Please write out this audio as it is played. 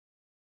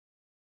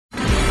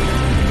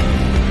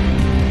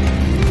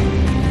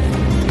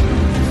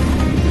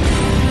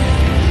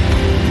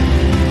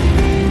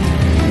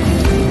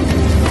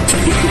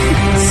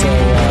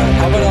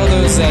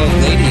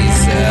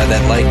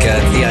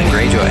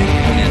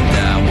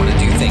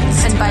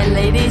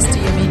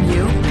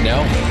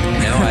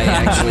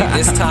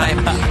This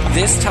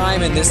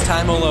time and this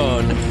time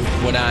alone,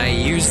 when I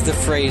use the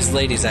phrase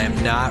ladies, I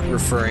am not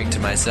referring to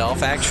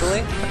myself,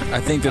 actually.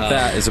 I think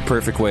that is a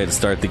perfect way to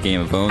start the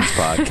Game of Bones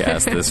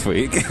podcast this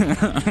week.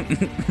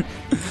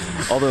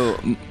 Although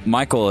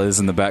Michael is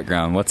in the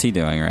background. What's he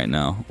doing right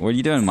now? What are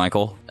you doing,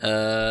 Michael?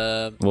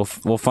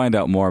 We'll find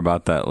out more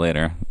about that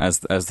later as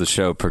the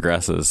show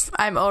progresses.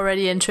 I'm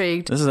already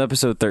intrigued. This is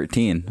episode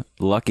 13.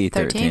 Lucky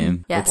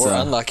 13. Yes. Or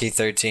unlucky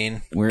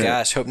 13.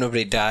 Gosh, hope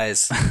nobody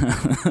dies.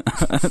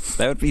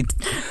 That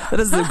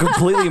is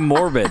completely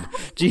morbid.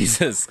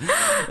 Jesus.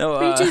 No,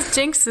 We just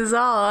jinxed us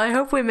all. I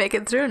hope we make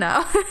it through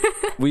now.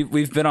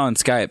 We've been on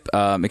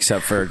Skype,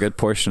 except for a good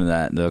portion of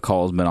that. The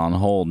call's been on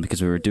hold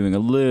because we were doing a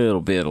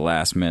little bit of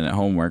last minute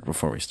homework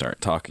before we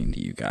start talking to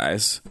you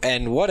guys.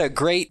 And what a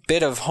great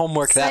bit of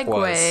homework that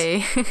was.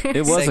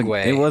 It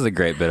was a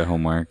great bit of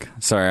homework.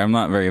 Sorry, I'm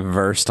not very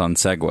versed on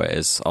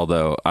segways,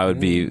 although I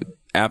would be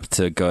apt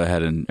to go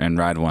ahead and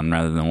ride one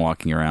rather than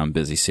walking around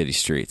busy city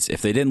streets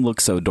if they didn't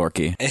look so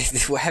dorky.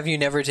 Have you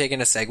never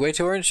taken a Segway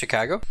tour in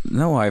Chicago?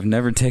 No, I've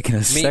never taken a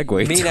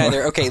Segway tour. Me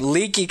neither. Okay,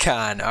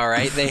 LeakyCon, all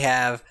right? They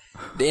have,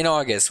 in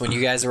August, when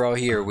you guys are all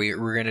here,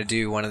 we're going to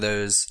do one of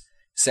those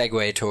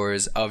Segway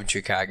tours of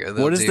Chicago.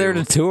 What is there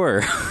to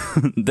tour?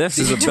 This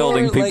is a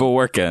building people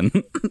work in.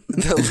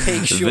 The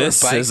Lakeshore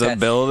This Bike is a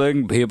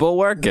building people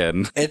work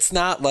in. It's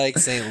not like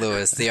St.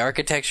 Louis. The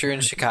architecture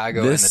in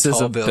Chicago This and the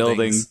tall is a building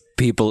buildings.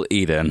 people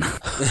eat in.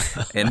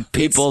 And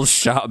people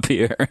shop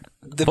here.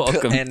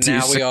 Welcome and to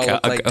now Chicago. we all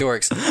look like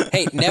dorks.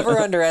 Hey, never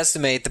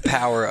underestimate the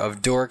power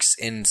of dorks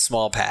in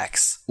small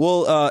packs.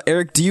 Well,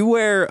 Eric, do you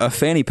wear a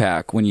fanny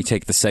pack when you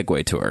take the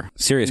Segway tour?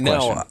 Serious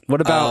question. What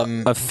about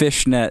a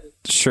fishnet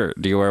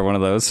shirt? Do you wear one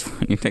of those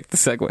when you take the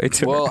Segway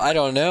tour? Well, I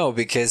don't know,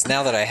 because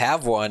now that I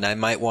have one, I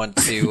might want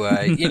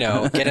to, get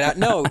it out.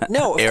 No,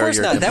 of course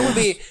not. That would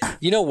be,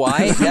 you know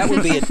why? That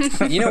would be,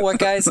 you know what,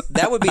 guys?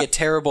 That would be a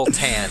terrible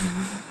tan.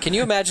 Can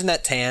you imagine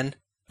that tan?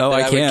 Oh,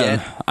 I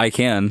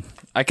can.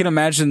 I can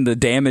imagine the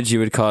damage you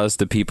would cause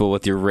to people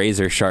with your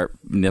razor sharp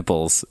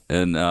nipples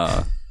in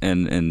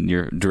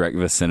your direct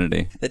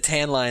vicinity. The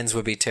tan lines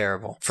would be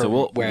terrible. So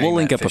we'll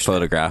link up a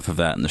photograph of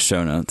that in the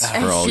show notes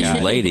for all you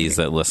ladies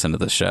that listen to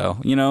the show.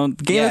 You know,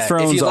 Game of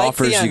Thrones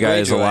offers you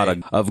guys a lot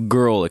of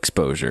girl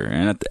exposure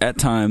and at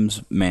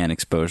times man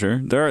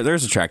exposure.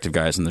 There's attractive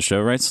guys in the show,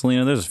 right,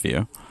 Selena? There's a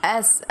few.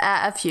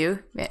 A few.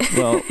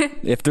 Well,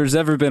 if there's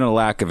ever been a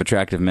lack of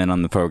attractive men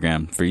on the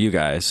program for you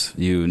guys,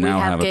 you now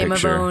have a Game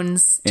picture of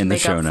Bones in the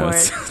show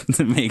notes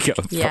to make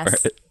up for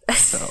it.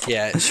 So.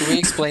 Yeah, should we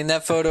explain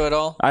that photo at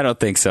all? I don't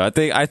think so. I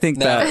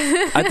think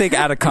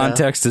out of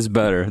context is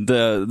better. Eric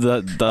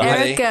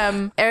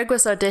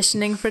was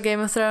auditioning for Game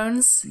of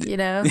Thrones. You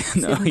know,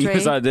 no, he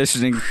was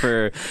auditioning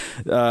for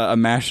a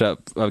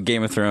mashup of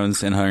Game of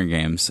Thrones and Hunger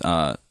Games.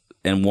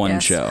 In one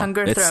show.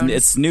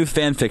 It's new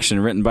fan fiction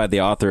written by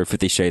the author of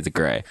 50 Shades of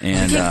Grey.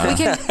 And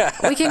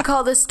we can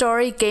call this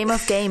story Game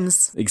of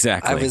Games.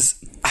 Exactly.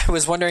 I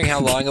was wondering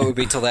how long it would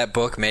be till that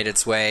book made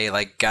its way,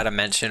 got a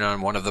mention on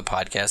one of the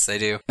podcasts they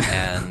do,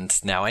 and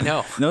now I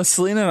know. No,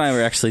 Selena and I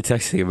were actually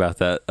texting about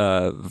that.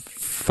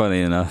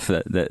 Funny enough,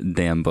 that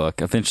damn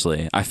book.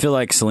 Eventually, I feel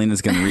like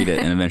Selena's going to read it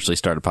and eventually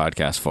start a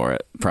podcast for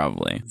it,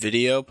 probably.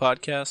 Video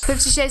podcast?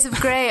 50 Shades of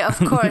Grey, of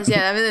course.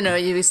 Yeah, I mean, no,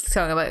 you were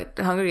talking about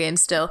Hunger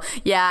Games still.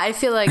 Yeah, I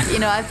feel like,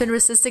 I've been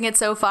resisting it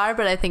so far,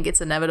 but I think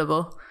it's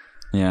inevitable.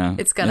 Yeah,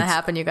 it's gonna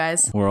happen, you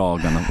guys. We're all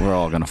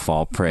gonna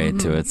fall prey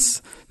to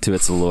its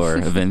allure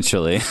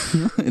eventually,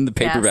 in the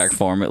paperback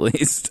form at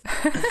least.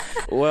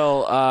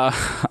 Well,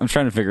 I'm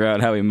trying to figure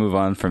out how we move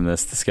on from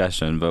this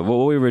discussion, but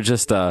what we were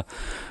just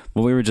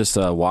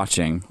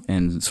watching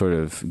and sort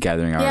of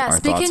gathering our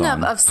thoughts on. Speaking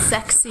of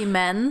sexy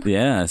men.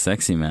 Yeah,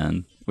 sexy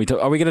men.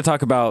 Are we going to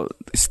talk about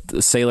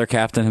Sailor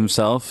Captain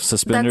himself,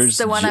 Suspenders? That's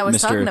the one I was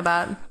talking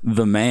about.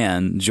 The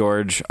man,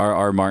 George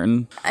R.R.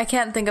 Martin. I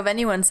can't think of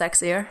anyone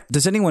sexier.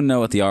 Does anyone know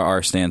what the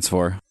R.R. stands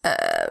for?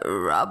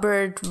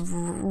 Robert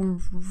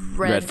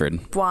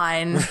Redford.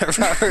 Wine.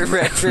 Robert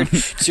Redford.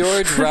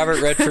 George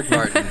Robert Redford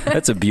Martin.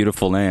 That's a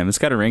beautiful name. It's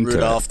got a ring to it.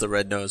 Rudolph the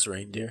Red-Nosed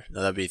Reindeer.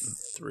 No, that'd be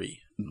 3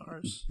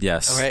 R's.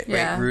 Yes. All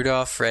right,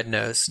 Rudolph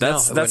Red-Nosed.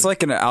 That's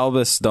like an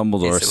Albus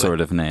Dumbledore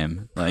sort of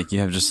name. Like, you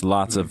have just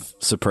lots of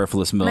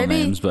superfluous middle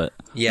names, but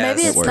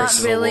maybe it's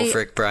not really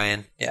Wulfric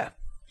Brian. Yeah.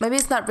 Maybe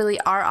it's not really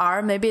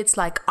RR. Maybe it's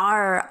like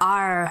RR.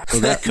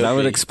 Well, that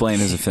would explain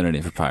his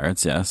affinity for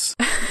pirates. Yes.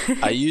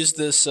 I use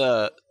this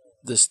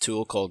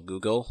tool called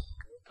Google.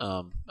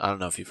 I don't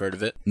know if you've heard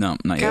of it. No,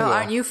 not yet. Girl,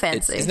 aren't you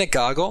fancy? Isn't it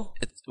Goggle?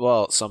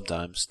 Well,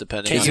 sometimes,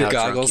 depending on how drunk you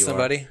are. Can you goggle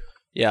somebody?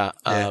 Yeah.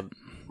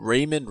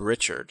 Raymond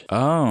Richard.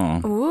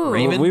 Oh. Ooh.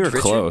 Raymond we were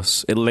Richard?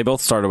 close. They both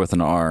started with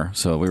an R,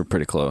 so we were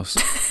pretty close.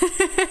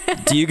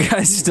 Do you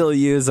guys still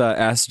use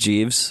Ask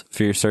Jeeves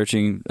for your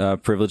searching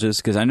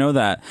privileges? Because I know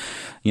that,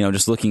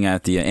 just looking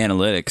at the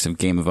analytics of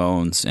Game of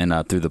Owns and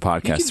through the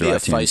podcast through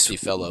iTunes, a feisty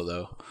fellow,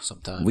 though.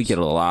 Sometimes we get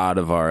a lot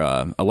of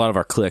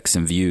our clicks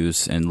and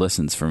views and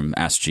listens from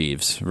Ask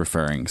Jeeves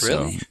referring.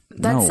 Really? So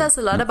That says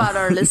a lot about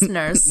our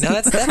listeners. No,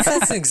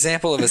 that's an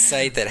example of a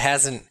site that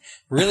hasn't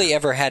really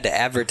ever had to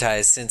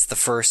advertise since the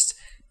first,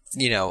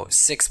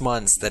 6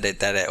 months that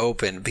it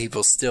opened.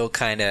 People still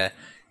kind of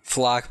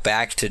flock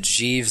back to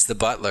Jeeves the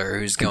butler,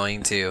 who's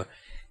going to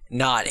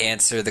not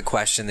answer the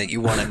question that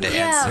you want him to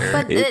answer.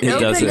 But it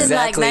opened in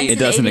like 1989. It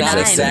doesn't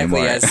exist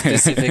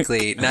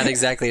anymore. Not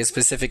exactly as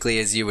specifically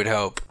as you would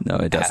hope. No,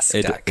 it does.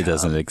 It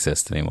doesn't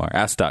exist anymore.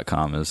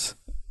 Ask.com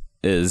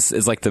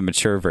is like the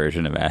mature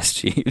version of Ask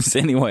Jeeves.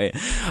 Anyway,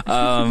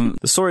 the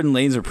Sword and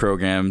Laser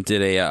program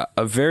did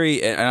a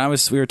very, and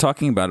we were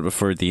talking about it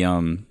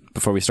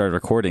before we started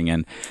recording,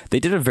 and they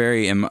did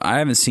I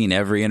haven't seen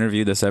every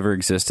interview that's ever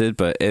existed,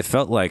 but it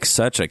felt like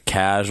such a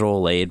casual,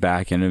 laid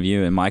back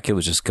interview, and Micah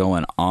was just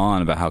going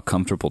on about how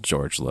comfortable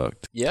George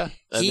looked. Yeah.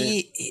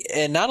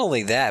 And not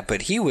only that,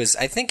 but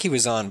I think he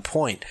was on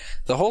point.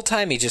 The whole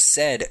time he just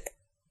said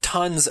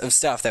tons of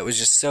stuff that was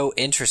just so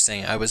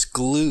interesting. I was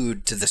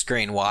glued to the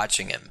screen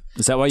watching him.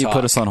 Is that why you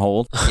put us on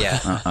hold?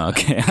 Yeah.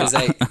 Okay. Because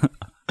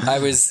I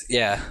was,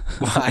 yeah.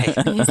 Why?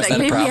 He's like,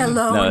 leave me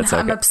alone. No, it's okay.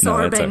 I'm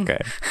absorbing. No,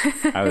 it's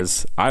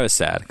okay. I was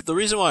sad. The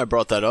reason why I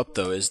brought that up,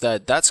 though, is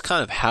that's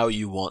kind of how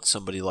you want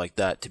somebody like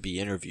that to be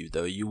interviewed,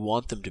 though. You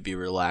want them to be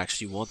relaxed.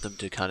 You want them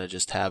to kind of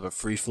just have a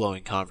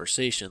free-flowing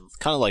conversation,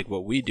 kind of like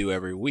what we do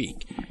every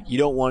week. You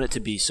don't want it to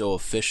be so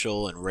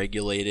official and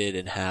regulated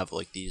and have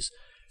like these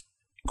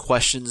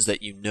questions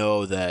that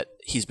that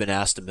he's been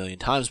asked a million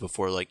times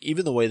before. Like,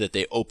 even the way that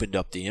they opened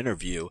up the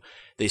interview,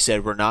 they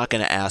said, we're not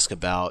going to ask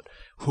about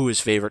who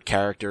his favorite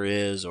character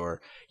is, or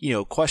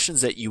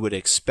questions that you would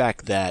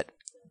expect that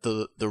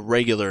the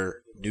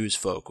regular news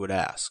folk would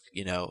ask,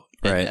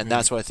 right. And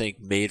that's what I think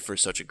made for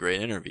such a great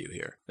interview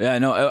here. Yeah,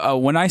 no.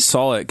 When I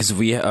saw it, because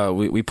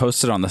we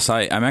posted on the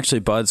site, I'm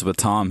actually buds with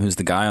Tom, who's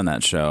the guy on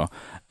that show.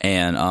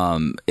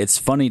 And it's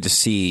funny to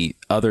see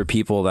other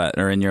people that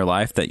are in your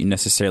life that you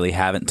necessarily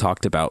haven't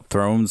talked about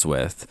Thrones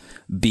with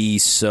be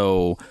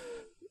so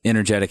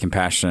energetic and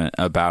passionate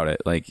about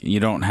it. Like, you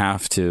don't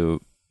have to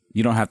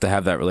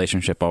have that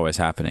relationship always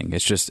happening.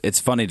 It's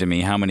funny to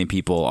me how many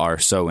people are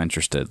so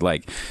interested.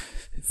 Like,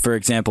 for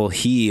example,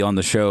 he on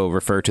the show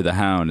referred to the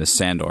Hound as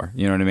Sandor.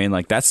 You know what I mean?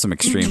 Like, that's some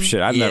extreme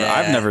shit. I've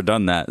never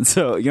done that.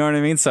 So, you know what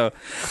I mean? So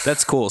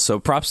that's cool. So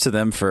props to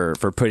them for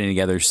putting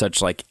together such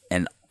like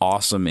an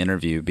awesome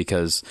interview,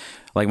 because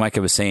like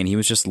Micah was saying, he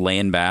was just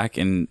laying back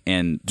and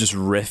just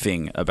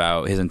riffing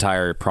about his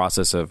entire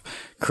process of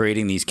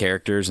creating these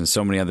characters and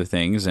so many other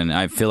things. And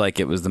I feel like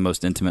it was the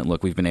most intimate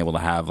look we've been able to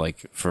have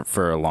like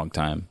for a long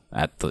time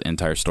at the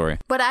entire story.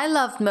 What I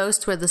loved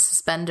most were the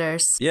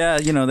suspenders. Yeah,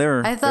 they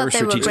were. I thought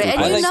they were great.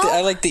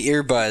 I like the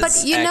earbuds. But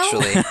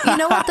actually, you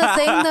know what the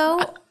thing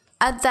though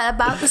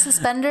about the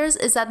suspenders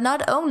is that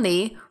not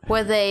only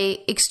were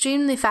they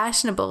extremely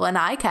fashionable and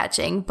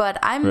eye-catching, but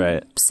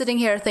I'm sitting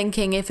here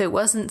thinking if it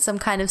wasn't some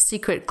kind of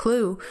secret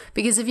clue,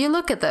 because if you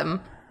look at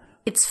them,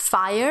 it's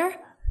fire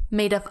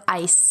made of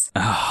ice.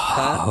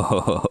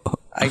 I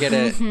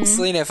gotta,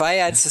 Selena, if I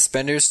add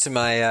suspenders to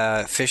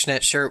my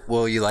fishnet shirt,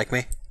 will you like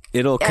me?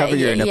 It'll cover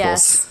your nipples.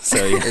 Yes. So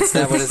it's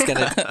not what it's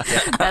gonna.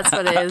 Yeah. That's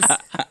what it is.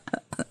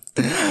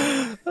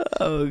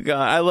 Oh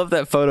god, I love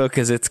that photo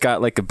because it's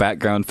got like a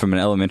background from an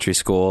elementary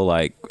school,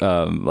 like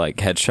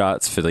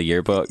headshots for the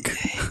yearbook.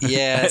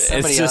 Yeah,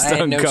 somebody else. I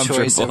had no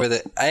choice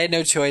I had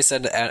no choice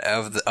of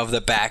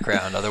the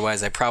background.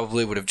 Otherwise, I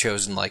probably would have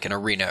chosen like an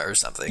arena or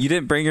something. You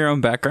didn't bring your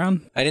own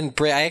background? I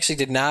actually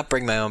did not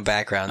bring my own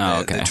background.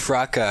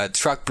 The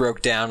truck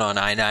broke down on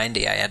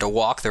I-90. I had to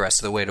walk the rest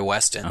of the way to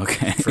Weston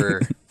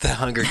for the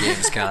Hunger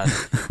Games con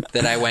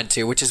that I went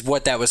to, which is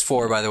what that was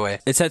for, by the way.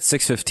 It's at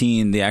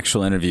 6:15, the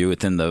actual interview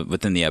within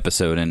the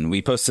episode, and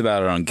we posted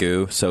about it on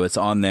Goo, so it's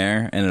on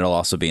there, and it'll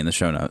also be in the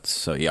show notes.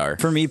 So yeah,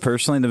 for me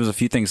personally, there was a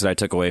few things that I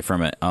took away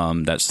from it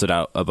that stood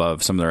out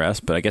above some of the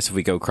rest. But I guess if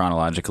we go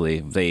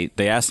chronologically, they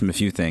asked him a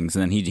few things,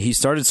 and then he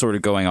started sort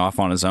of going off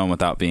on his own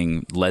without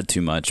being led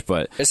too much.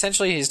 But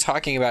essentially, he's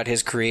talking about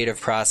his creative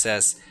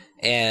process,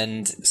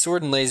 and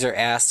Sword and Laser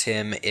asked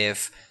him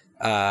if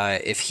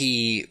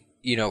he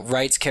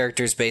writes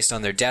characters based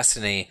on their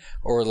destiny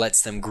or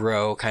lets them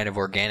grow kind of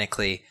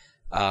organically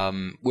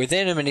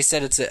within him, and he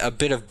said it's a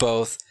bit of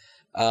both,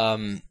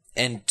 and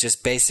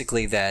just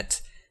basically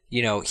that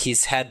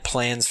he's had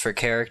plans for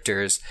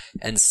characters,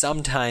 and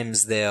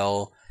sometimes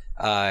they'll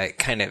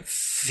kind of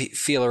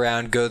feel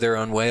around, go their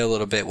own way a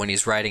little bit when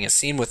he's writing a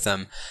scene with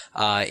them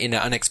in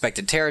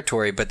unexpected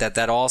territory, but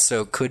that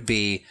also could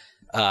be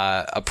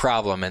a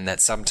problem, and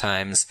that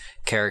sometimes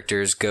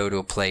characters go to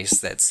a place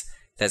that's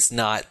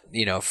not,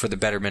 for the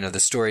betterment of the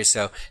story.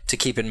 So to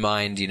keep in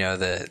mind,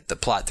 the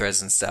plot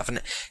threads and stuff.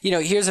 And,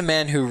 here's a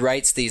man who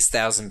writes these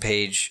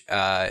 1,000-page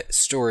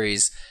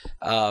stories,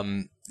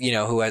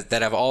 that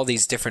have all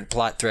these different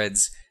plot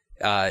threads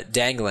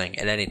dangling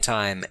at any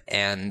time.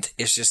 And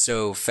it's just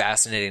so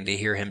fascinating to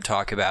hear him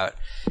talk about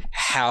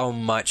how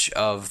much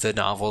of the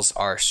novels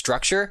are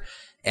structure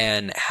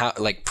and how,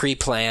 like,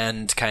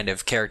 pre-planned kind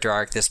of character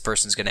arc, this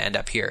person's going to end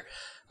up here,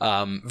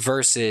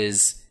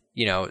 versus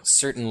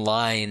certain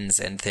lines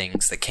and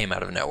things that came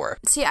out of nowhere.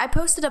 See, I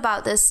posted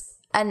about this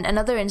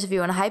another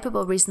interview on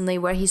Hypable recently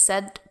where he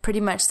said pretty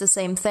much the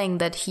same thing,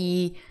 that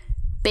he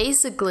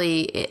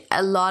basically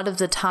a lot of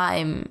the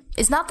time,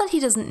 it's not that he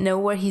doesn't know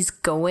where he's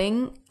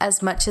going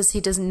as much as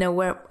he doesn't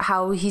know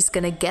how he's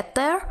going to get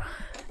there.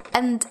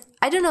 And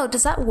I don't know,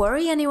 does that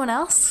worry anyone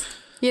else?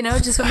 You know,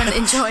 just women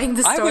enjoying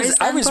the story.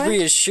 I was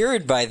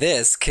reassured by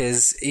this,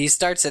 because he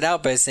starts it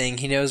out by saying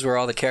he knows where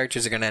all the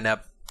characters are going to end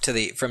up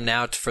from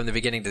the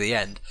beginning to the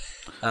end.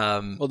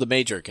 Well, the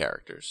major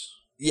characters.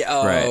 Yeah.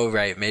 Oh,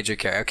 right. Major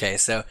character. Okay.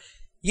 So,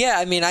 yeah,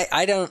 I mean,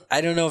 I don't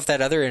know if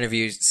that other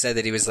interview said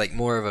that he was like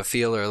more of a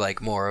feel or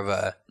like more of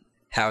a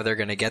how they're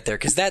going to get there,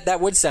 because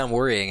that would sound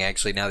worrying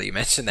actually now that you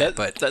mentioned that.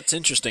 But that's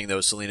interesting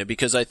though, Selena,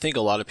 because I think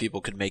a lot of people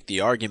could make the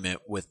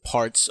argument with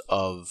parts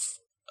of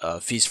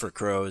Feast for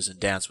Crows and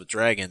Dance with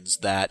Dragons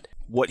that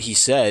what he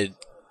said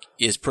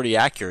is pretty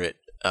accurate,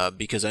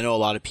 because I know a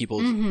lot of people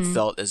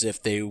felt as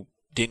if they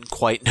didn't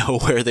quite know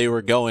where they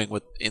were going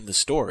in the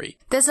story.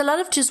 There's a lot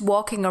of just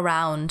walking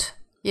around,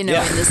 in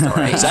the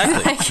story.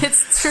 Exactly. Like,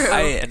 it's true.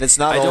 And it's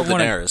not all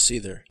Daenerys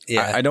either.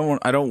 Yeah. I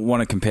don't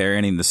want to compare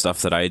any of the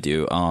stuff that I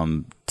do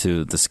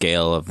to the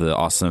scale of the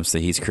awesomeness that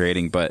he's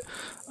creating, but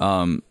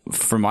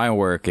for my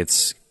work,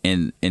 it's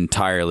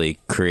entirely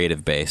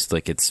creative based.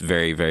 Like, it's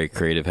very, very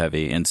creative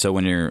heavy. And so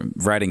when you're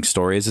writing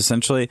stories,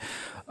 essentially,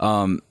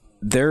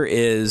 there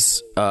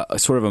is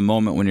sort of a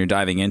moment when you're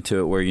diving into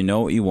it where you know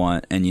what you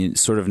want and you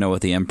sort of know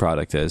what the end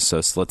product is. So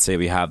let's say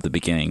we have the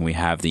beginning, we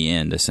have the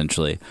end,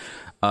 essentially.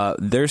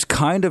 There's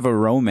kind of a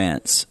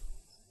romance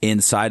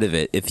inside of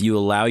it if you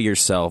allow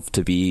yourself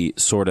to be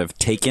sort of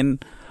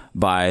taken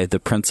by the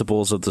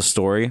principles of the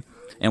story.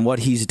 And what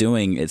he's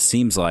doing, it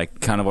seems like,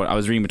 kind of what I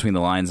was reading between the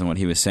lines and what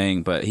he was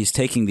saying, but he's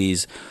taking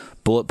these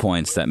bullet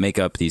points that make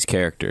up these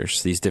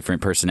characters, these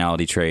different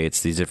personality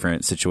traits, these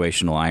different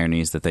situational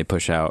ironies that they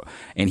push out,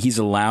 and he's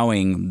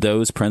allowing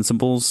those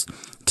principles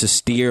to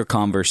steer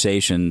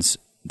conversations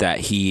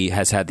that he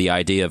has had the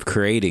idea of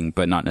creating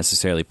but not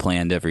necessarily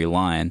planned every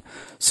line.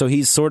 So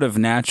he's sort of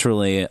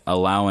naturally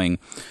allowing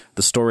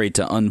the story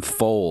to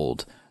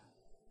unfold.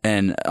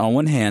 And on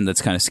one hand,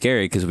 that's kind of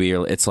scary because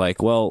it's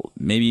like, well,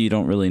 maybe you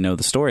don't really know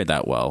the story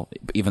that well,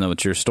 even though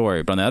it's your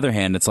story. But on the other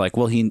hand, it's like,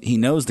 well, he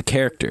knows the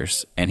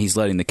characters and he's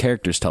letting the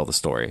characters tell the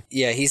story.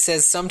 Yeah, he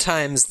says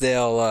sometimes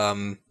they'll,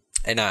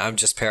 and I'm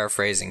just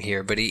paraphrasing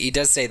here, but he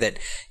does say that,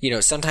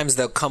 sometimes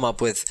they'll come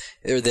up with,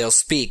 or they'll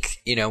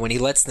speak, when he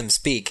lets them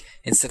speak,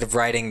 instead of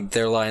writing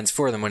their lines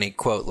for them when he,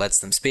 quote, lets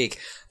them speak,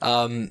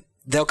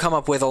 they'll come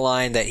up with a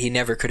line that he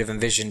never could have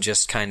envisioned,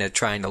 just kind of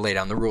trying to lay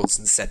down the rules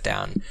and set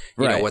down,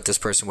 you know, what this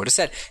person would have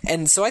said.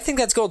 And so I think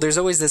that's gold. There's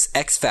always this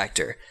X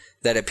factor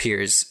that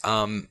appears.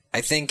 I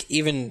think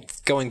even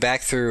going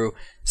back through,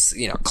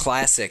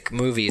 classic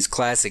movies,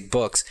 classic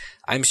books,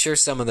 I'm sure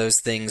some of those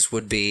things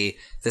would be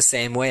the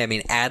same way. I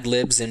mean,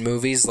 ad-libs in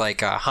movies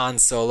like Han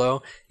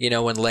Solo,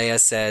 when Leia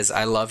says,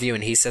 "I love you,"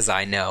 and he says,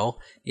 "I know."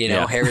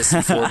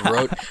 Harrison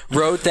Ford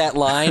wrote that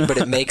line, but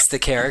it makes the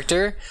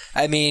character.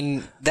 I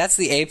mean, that's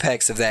the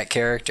apex of that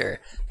character.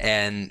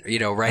 And,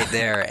 right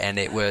there. And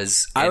it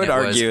was... I would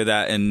argue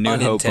that in New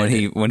Hope,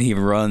 when he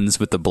runs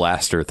with the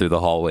blaster through the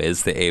hallway,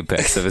 is the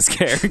apex of his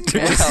character,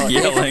 just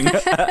yelling.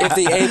 If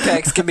the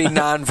apex can be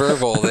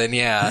nonverbal, then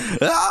yeah.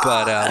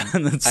 But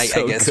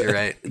I guess you're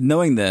right.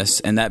 Knowing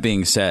this, and that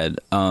being said,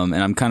 and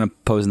I'm kind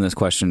of posing this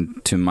question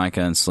to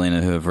Micah and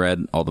Selena, who have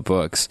read all the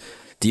books,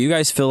 do you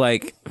guys feel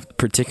like,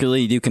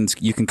 particularly, you can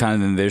kind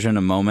of envision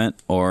a moment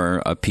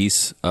or a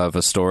piece of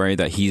a story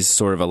that he's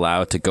sort of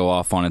allowed to go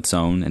off on its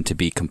own and to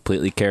be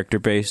completely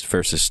character-based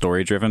versus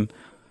story-driven?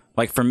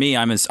 Like, for me,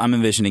 I'm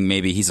envisioning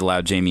maybe he's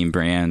allowed Jaime and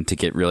Brienne to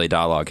get really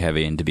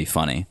dialogue-heavy and to be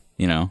funny,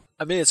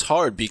 I mean, it's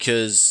hard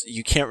because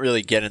you can't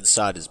really get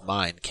inside his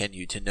mind, can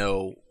you, to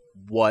know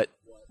what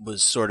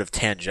was sort of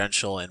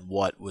tangential and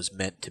what was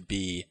meant to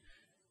be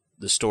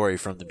the story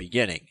from the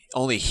beginning.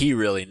 Only he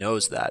really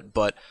knows that,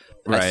 but...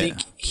 Right. I think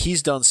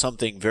he's done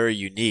something very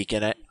unique,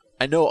 and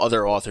I know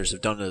other authors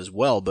have done it as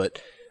well, but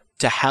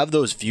to have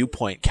those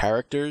viewpoint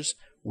characters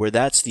where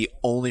that's the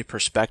only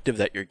perspective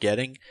that you're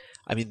getting,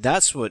 I mean,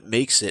 that's what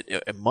makes it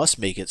must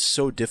make it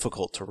so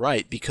difficult to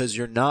write, because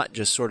you're not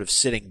just sort of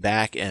sitting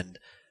back and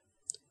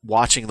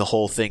watching the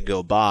whole thing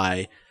go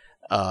by.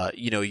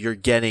 You're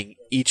getting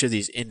each of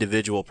these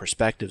individual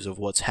perspectives of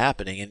what's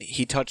happening, and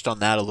he touched on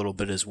that a little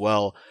bit as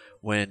well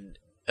when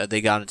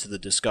they got into the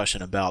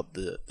discussion about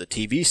the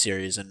TV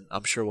series, and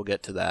I'm sure we'll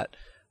get to that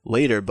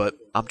later, but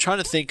I'm trying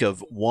to think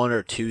of one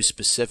or two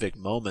specific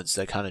moments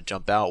that kind of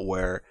jump out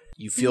where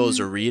you feel as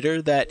a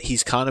reader that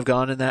he's kind of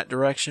gone in that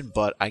direction,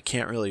 but I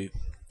can't really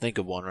think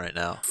of one right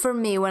now. For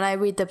me, when I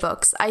read the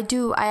books, I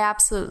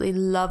absolutely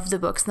love the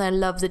books and I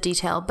love the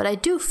detail, but I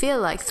do feel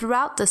like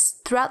throughout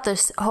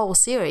this whole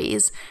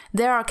series,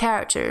 there are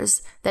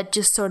characters that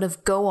just sort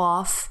of go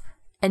off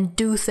and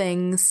do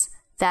things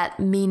that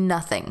mean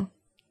nothing.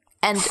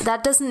 And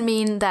that doesn't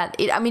mean that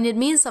it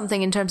means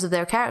something in terms of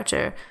their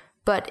character,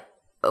 but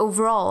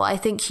overall, I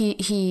think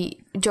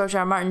George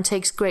R. R. Martin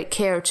takes great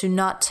care to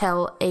not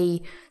tell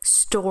a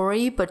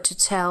story, but to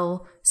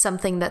tell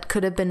something that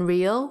could have been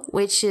real,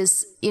 which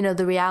is,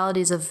 the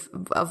realities of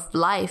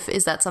life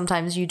is that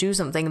sometimes you do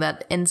something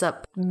that ends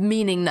up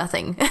meaning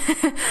nothing,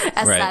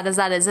 as sad as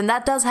that is. And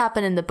that does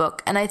happen in the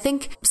book. And I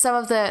think some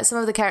of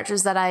the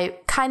characters that I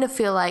kind of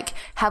feel like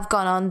have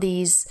gone on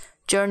these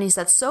journeys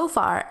that so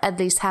far at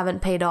least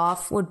haven't paid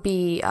off would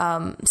be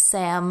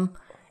Sam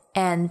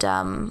and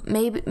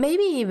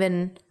maybe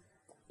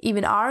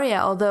even Arya,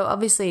 although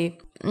obviously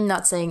I'm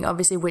not saying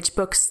obviously which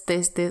books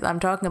this I'm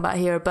talking about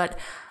here, but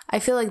I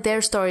feel like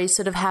their stories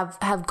sort of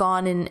have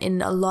gone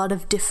in a lot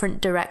of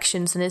different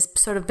directions, and it's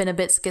sort of been a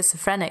bit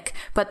schizophrenic,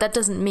 but that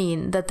doesn't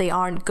mean that they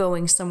aren't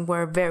going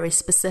somewhere very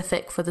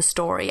specific for the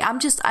story. I'm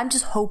just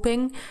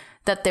hoping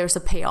that there's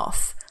a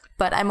payoff.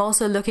 But I'm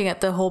also looking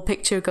at the whole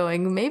picture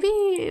going,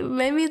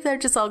 maybe they're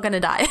just all going to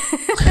die.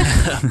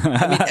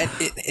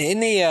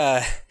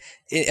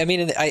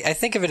 I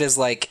think of it as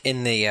like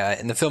in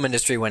the film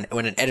industry when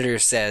an editor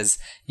says,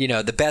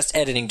 the best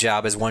editing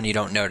job is one you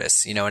don't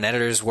notice. An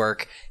editor's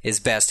work is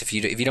best if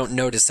you don't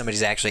notice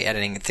somebody's actually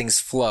editing. Things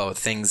flow.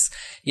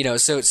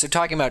 So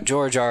talking about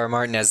George R. R.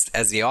 Martin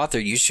as the author,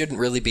 you shouldn't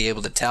really be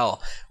able to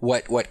tell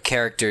what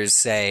characters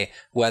say,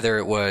 whether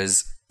it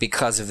was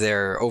because of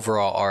their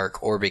overall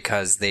arc or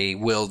because they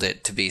willed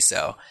it to be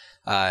so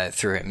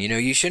through him.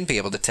 You shouldn't be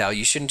able to tell.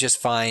 You shouldn't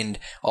just find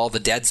all the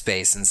dead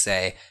space and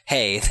say,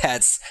 hey,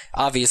 that's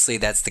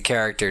the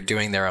character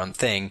doing their own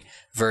thing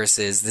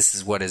versus this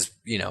is what has,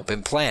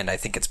 been planned. I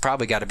think it's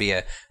probably got to be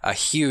a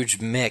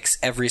huge mix.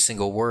 Every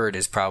single word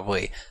is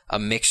probably a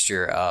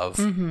mixture of,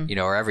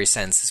 or every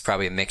sentence is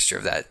probably a mixture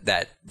of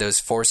that those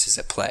forces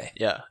at play.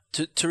 Yeah.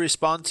 To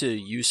respond to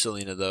you,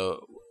 Selena,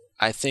 though,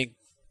 I think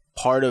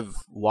part of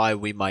why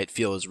we might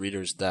feel as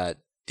readers that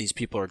these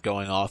people are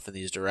going off in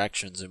these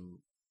directions and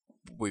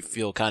we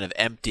feel kind of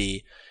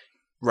empty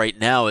right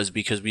now is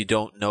because we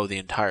don't know the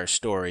entire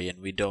story and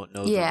we don't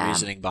know the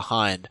reasoning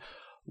behind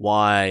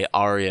why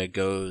Arya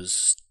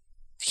goes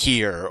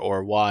here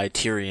or why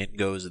Tyrion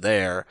goes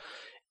there.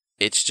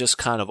 It's just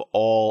kind of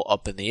all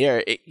up in the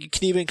air. You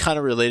can even kind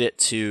of relate it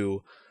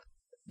to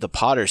the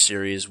Potter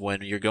series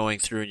when you're going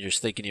through and you're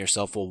thinking to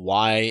yourself, well,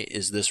 why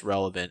is this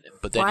relevant?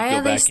 But then why you go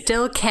are back they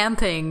still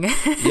camping?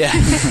 Yeah,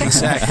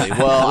 exactly.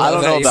 Well, I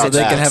don't know about so they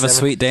that. can have a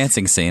sweet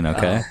dancing scene,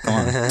 okay? Come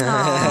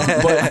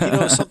on.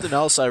 But something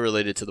else I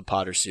related to the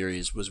Potter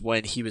series was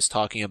when he was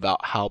talking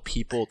about how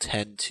people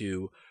tend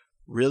to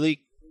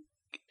really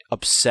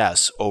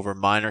obsess over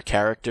minor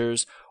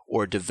characters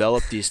or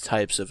develop these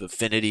types of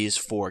affinities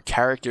for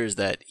characters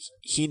that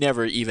he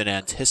never even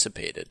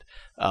anticipated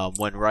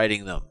when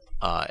writing them.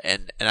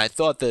 And I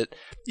thought that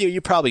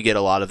you probably get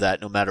a lot of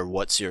that no matter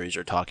what series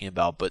you're talking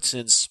about. But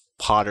since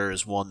Potter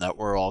is one that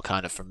we're all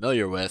kind of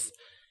familiar with,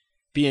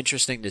 be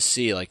interesting to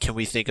see, like, can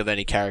we think of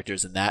any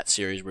characters in that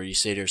series where you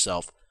say to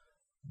yourself,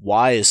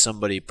 why is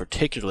somebody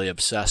particularly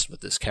obsessed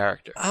with this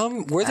character?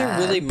 Were there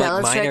really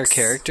minor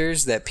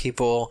characters that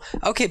people...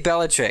 Okay,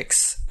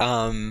 Bellatrix.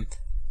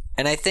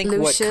 And I think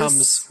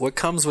Lucius. what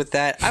comes with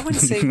that, I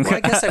wouldn't say. Well,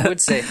 I guess I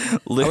would say. I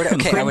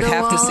would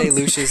have to say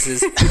Lucius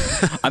is.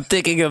 I'm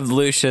thinking of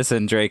Lucius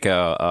and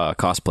Draco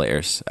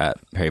cosplayers at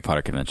Harry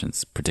Potter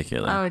conventions,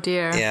 particularly. Oh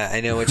dear. Yeah, I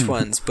know which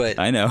ones, but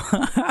I know.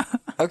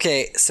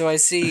 Okay, so I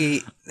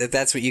see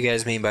that's what you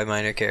guys mean by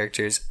minor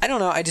characters. I don't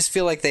know. I just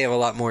feel like they have a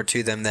lot more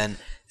to them than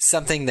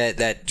something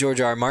that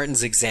George R. R.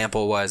 Martin's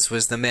example was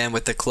the man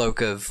with the cloak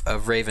of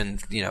raven,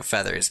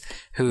 feathers,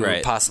 who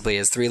possibly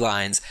has 3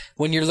 lines.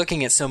 When you're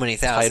looking at so many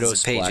thousands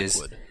of pages,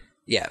 Blackwood.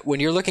 Yeah,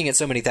 when you're looking at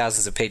so many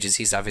thousands of pages,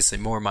 he's obviously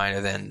more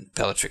minor than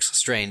Bellatrix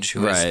Lestrange,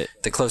 who is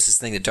the closest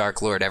thing the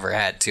Dark Lord ever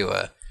had to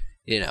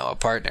a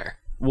partner.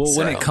 Well,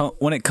 so.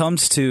 when it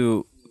comes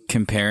to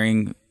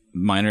comparing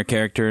minor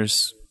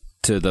characters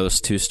to those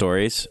 2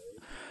 stories,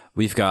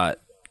 we've got,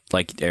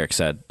 like Eric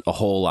said, a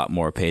whole lot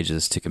more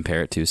pages to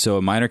compare it to. So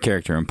a minor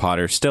character in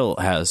Potter still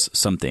has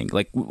something.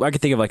 Like, I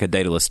could think of like a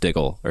Daedalus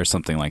Diggle or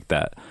something like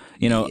that.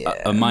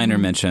 A minor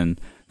mention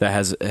that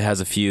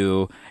has a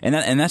few, and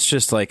that's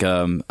just like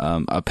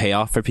a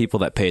payoff for people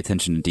that pay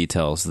attention to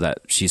details that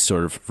she's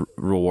sort of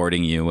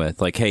rewarding you with.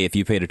 Like, hey, if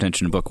you paid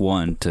attention to book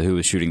 1 to who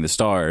was shooting the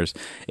stars,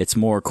 it's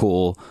more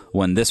cool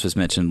when this was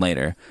mentioned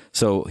later.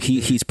 So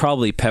he's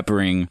probably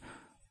peppering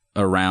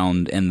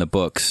around in the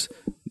books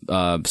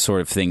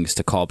sort of things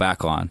to call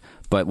back on.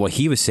 But what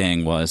he was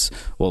saying was,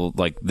 well,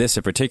 like this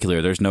in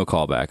particular, there's no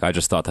callback. I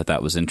just thought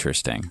that was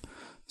interesting.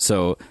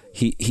 So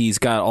he's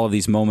got all of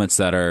these moments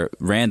that are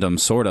random,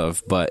 sort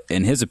of, but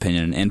in his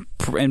opinion,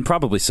 and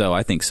probably so,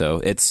 I think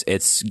so, it's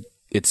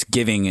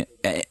giving,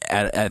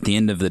 at the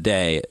end of the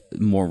day,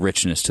 more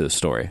richness to the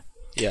story.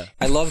 Yeah.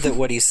 I love that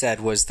what he said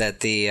was that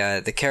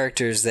the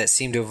characters that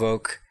seem to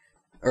evoke,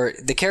 or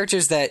the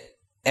characters that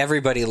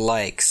everybody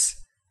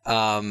likes,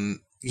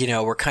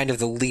 were kind of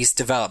the least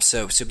developed,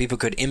 so people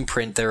could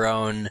imprint their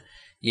own,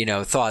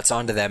 thoughts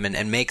onto them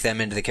and make them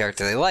into the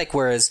character they like,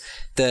 whereas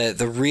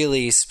the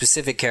really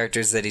specific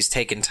characters that he's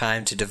taken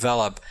time to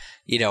develop,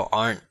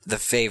 aren't the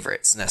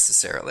favorites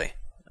necessarily,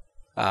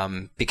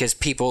 because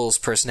people's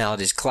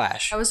personalities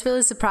clash. I was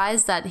really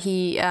surprised that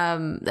he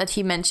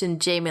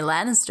mentioned Jaime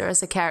Lannister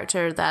as a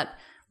character that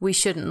we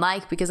shouldn't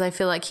like, because I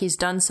feel like he's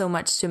done so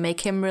much to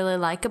make him really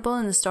likable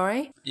in the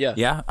story.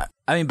 Yeah.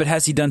 I mean, but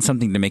has he done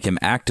something to make him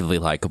actively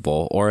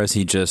likable, or has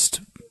he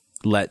just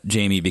let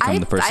Jamie become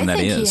the person that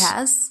he is? I think he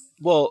has.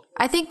 Well,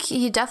 I think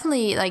he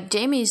definitely, like,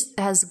 Jamie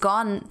has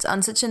gone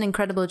on such an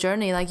incredible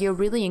journey. Like, you're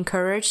really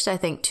encouraged, I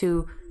think,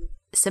 to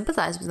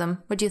sympathize with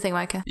him. What do you think,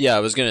 Micah? Yeah,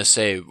 I was going to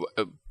say,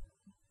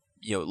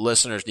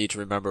 listeners need to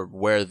remember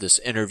where this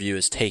interview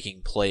is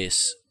taking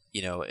place,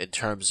 in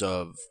terms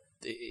of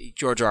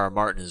George R.R.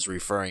 Martin is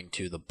referring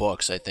to the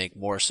books, I think,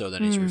 more so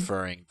than he's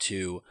referring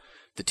to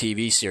the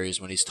TV series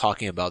when he's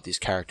talking about these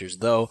characters.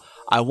 Though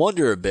I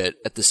wonder a bit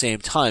at the same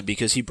time,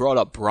 because he brought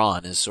up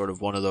Bronn as sort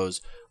of one of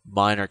those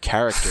minor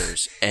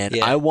characters,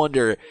 and I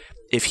wonder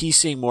if he's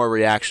seeing more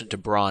reaction to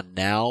Bronn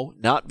now,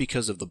 not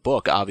because of the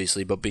book,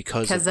 obviously, but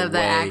because of the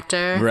way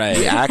actor. Right.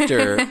 The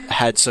actor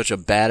had such a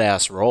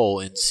badass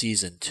role in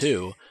season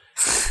 2.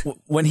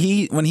 When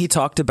he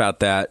talked about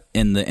that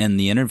in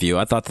the interview,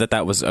 I thought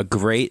that was a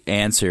great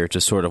answer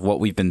to sort of what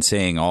we've been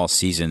saying all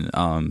season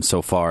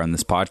so far in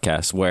this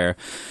podcast, where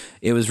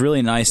it was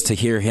really nice to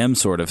hear him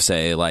sort of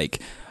say, like,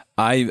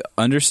 I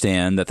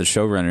understand that the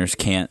showrunners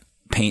can't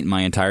paint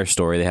my entire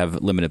story. They have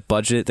limited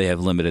budget, they have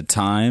limited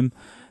time.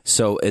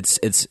 So it's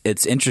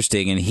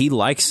interesting, and he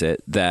likes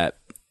it that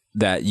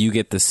you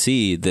get to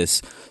see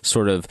this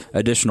sort of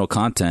additional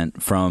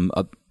content from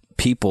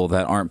people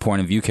that aren't point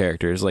of view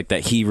characters, like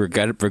that he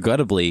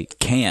regrettably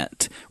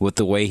can't, with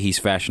the way he's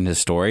fashioned his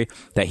story,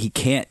 that he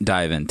can't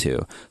dive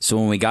into. So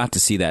when we got to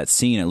see that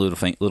scene at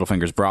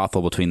Littlefinger's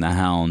brothel between the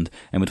Hound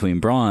and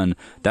between Bronn,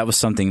 that was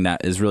something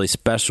that is really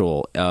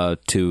special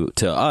to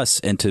us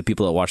and to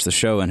people that watch the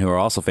show and who are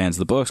also fans of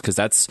the books, because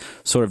that's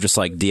sort of just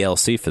like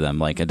DLC for them,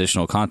 like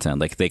additional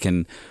content. Like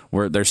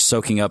they're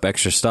soaking up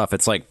extra stuff.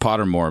 It's like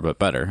Pottermore but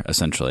better,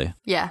 essentially.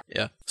 Yeah.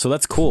 So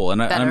that's cool,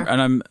 and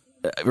I'm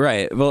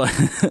right. Well,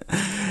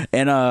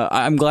 and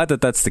I'm glad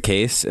that that's the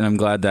case, and I'm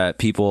glad that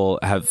people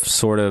have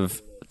sort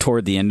of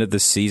toward the end of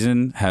this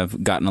season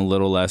have gotten a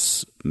little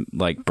less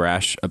like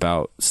brash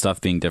about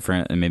stuff being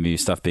different and maybe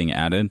stuff being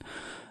added.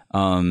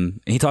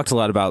 He talked a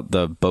lot about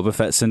the Boba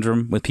Fett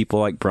syndrome with people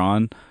like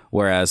Bronn,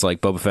 whereas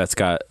like Boba Fett's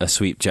got a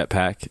sweet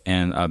jetpack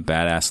and a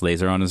badass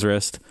laser on his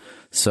wrist.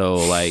 So,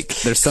 like,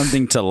 there's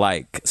something to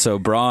like. So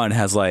Bronn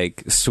has,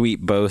 like,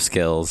 sweet bow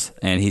skills,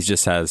 and he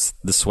just has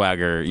the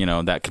swagger,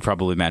 that could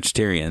probably match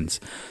Tyrion's.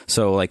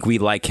 So, like, we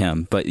like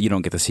him, but you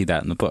don't get to see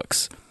that in the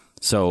books.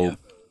 So,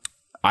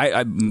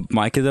 yeah.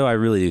 Micah, though, I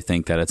really do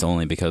think that it's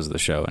only because of the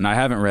show. And I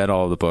haven't read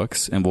all of the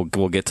books, and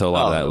we'll get to a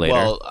lot of that later.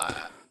 Well,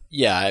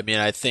 yeah, I mean,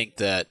 I think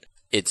that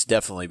it's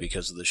definitely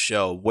because of the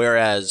show.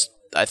 Whereas,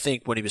 I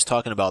think when he was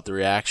talking about the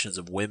reactions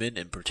of women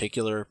in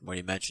particular, when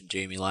he mentioned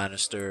Jaime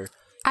Lannister...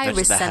 I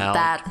resent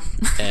that.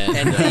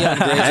 And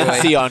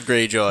Theon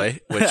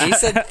Greyjoy. Which he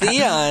said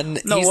Theon.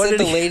 He said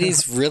the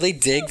ladies really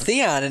dig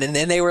Theon. And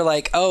then they were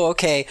like, oh,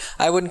 okay,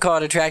 I wouldn't call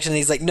it attraction. And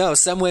he's like, no,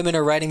 some women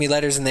are writing me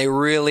letters and they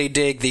really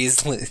dig these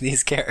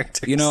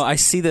characters. I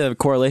see the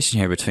correlation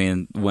here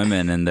between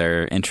women and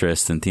their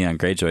interest in Theon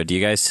Greyjoy. Do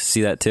you guys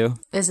see that too?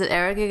 Is it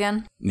Eric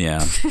again? Yeah.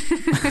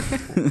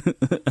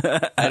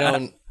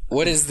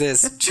 What is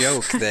this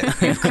joke that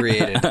you've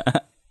created?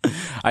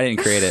 I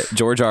didn't create it.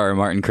 George R.R.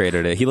 Martin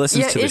created it. He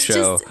listens to the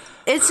show.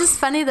 It's just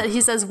funny that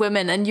he says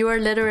women, and you are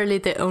literally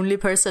the only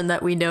person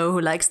that we know who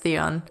likes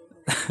Theon.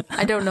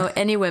 I don't know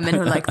any women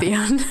who like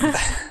Theon.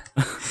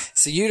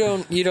 So you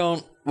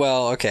don't.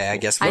 Well, okay, I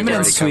guess women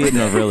in Sweden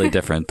are really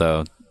different,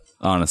 though.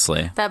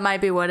 Honestly, that might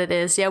be what it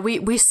is. Yeah,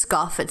 we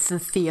scoff at the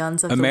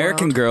Theons of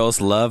American the world. girls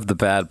love the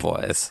bad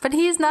boys, but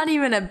he's not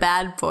even a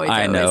bad boy. Though,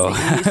 I know.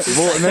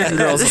 Well, American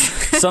girls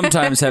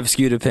sometimes have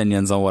skewed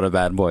opinions on what a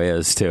bad boy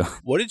is too.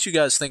 What did you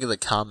guys think of the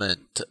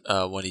comment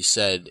when he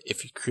said,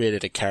 "If you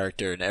created a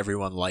character and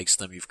everyone likes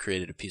them, you've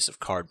created a piece of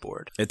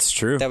cardboard"? It's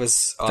true. That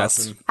was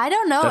awesome. I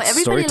don't know.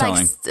 Everybody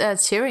likes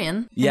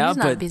Tyrion. Yeah,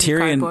 but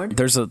Tyrion,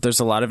 there's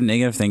a lot of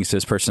negative things to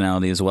his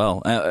personality as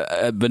well.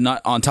 But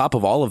not on top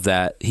of all of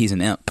that, he's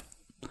an imp.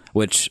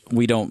 Which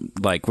we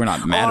don't like. We're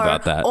not mad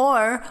about that.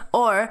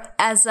 Or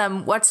as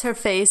what's her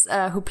face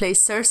who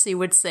plays Cersei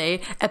would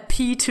say, a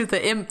P to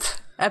the imp,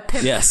 a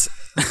pimp. Yes,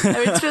 which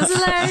was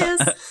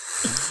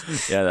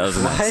hilarious. Yeah, that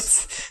was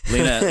nice.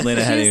 Lena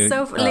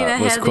Headey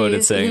was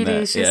quoted saying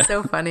that. She's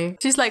so funny.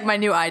 She's like my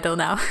new idol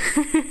now.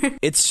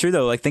 It's true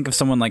though. Like, think of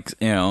someone like,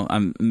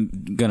 I'm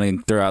gonna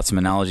throw out some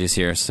analogies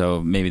here,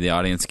 so maybe the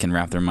audience can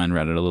wrap their mind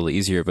around it a little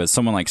easier. But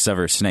someone like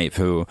Severus Snape,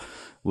 who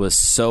was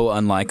so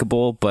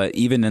unlikable, but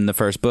even in the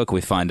first book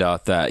we find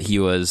out that he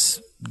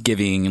was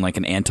giving like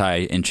an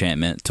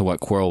anti-enchantment to what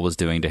Quirrell was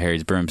doing to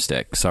Harry's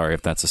broomstick. Sorry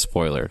if that's a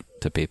spoiler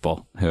to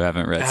people who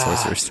haven't read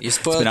Sorcerer's. It's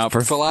been out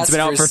for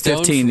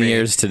 15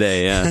 years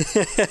today, yeah.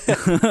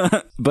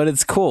 But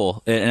it's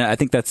cool, and I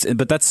think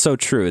that's so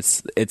true.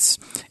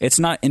 It's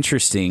not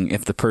interesting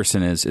if the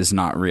person is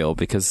not real,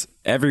 because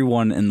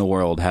everyone in the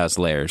world has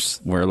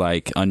layers. We're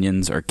like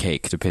onions or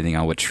cake, depending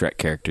on which Shrek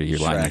character you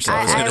line yourself.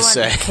 I was going to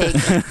say cake.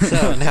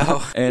 Oh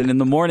no! And in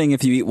the morning,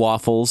 if you eat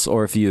waffles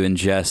or if you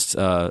ingest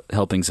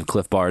helpings of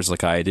Cliff Bars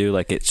like I do,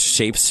 like it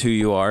shapes who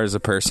you are as a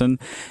person.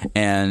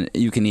 And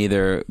you can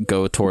either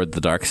go toward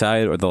the dark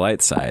side or the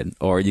light side,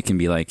 or you can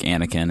be like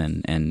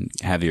Anakin and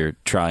have your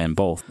try in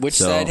both. Which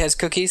side has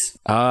cookies?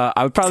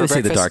 I would probably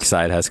say the breakfast? dark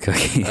side has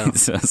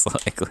cookies. Most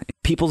likely.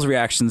 People's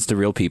reactions to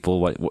real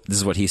people, this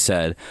is what he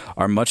said,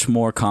 are much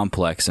more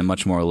complex and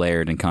much more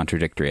layered and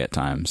contradictory at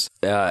times.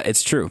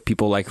 It's true.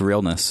 People like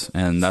realness,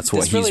 and that's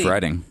what he's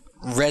writing.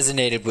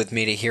 Resonated with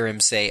me to hear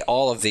him say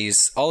all of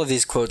these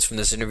quotes from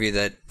this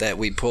interview that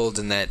we pulled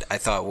and that I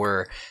thought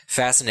were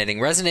fascinating.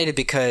 Resonated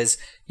because,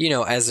 you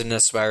know, as an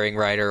aspiring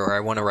writer, or I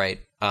want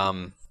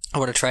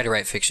to try to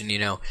write fiction, you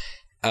know,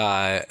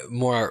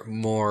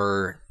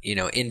 more, you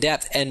know, in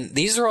depth. And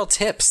these are all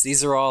tips.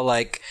 These are all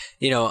like,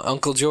 you know,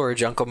 Uncle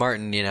George, Uncle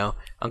Martin, you know,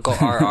 Uncle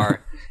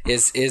RR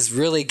is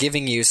really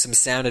giving you some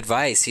sound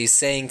advice. He's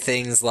saying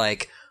things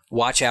like,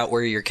 watch out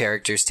where your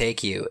characters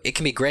take you. It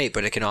can be great,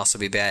 but it can also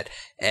be bad.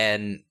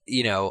 And,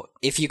 you know,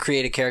 if you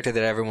create a character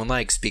that everyone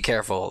likes, be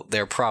careful.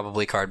 They're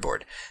probably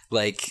cardboard.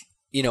 Like,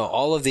 you know,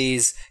 all of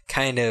these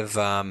kind of,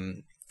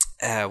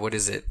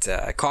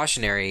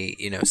 cautionary,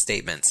 you know,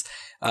 statements.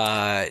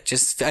 I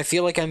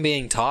feel like I'm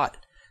being taught.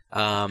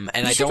 And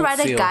you should write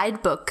a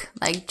guidebook,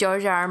 like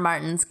George R. R.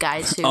 Martin's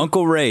guide to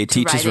Uncle Ray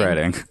teaches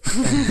writing.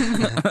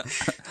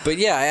 But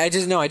yeah, I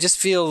just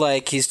feel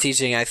like he's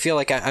teaching. I feel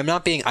like I'm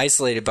not being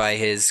isolated by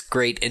his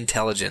great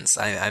intelligence.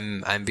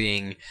 I'm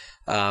being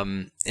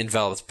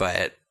enveloped by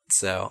it.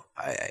 So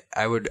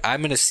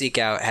I'm going to seek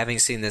out, having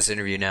seen this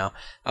interview now,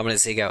 I'm going to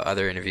seek out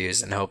other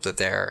interviews and hope that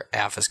they're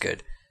half as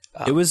good.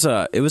 It was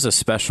a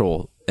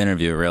special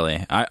interview,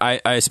 really. I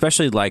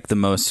especially like the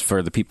most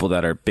for the people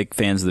that are big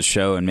fans of the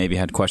show and maybe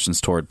had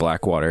questions toward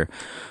Blackwater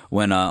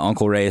when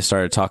Uncle Ray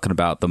started talking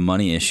about the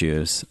money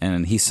issues,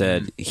 and he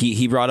said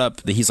he brought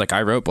up he's like,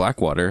 I wrote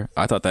Blackwater.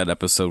 I thought that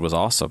episode was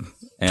awesome,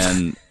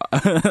 and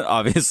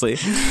obviously,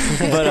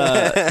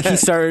 but he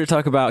started to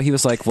talk about, he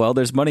was like, well,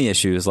 there's money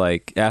issues.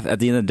 Like at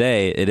the end of the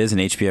day, it is an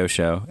HBO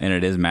show and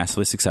it is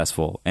massively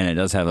successful and it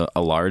does have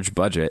a large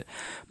budget,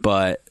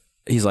 but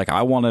he's like,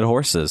 I wanted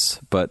horses,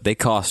 but they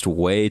cost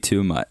way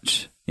too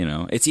much. You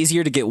know, it's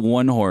easier to get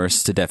one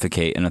horse to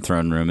defecate in a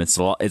throne room. It's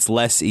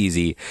less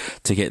easy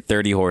to get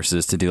 30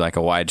 horses to do like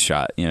a wide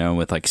shot, you know,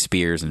 with like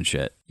spears and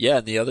shit. Yeah,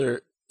 and the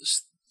other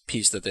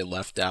piece that they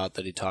left out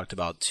that he talked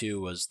about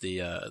too was the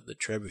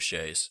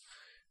trebuchets,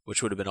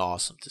 which would have been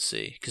awesome to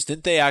see. Because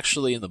didn't they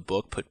actually in the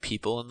book put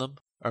people in them?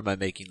 Or am I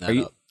making that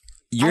up?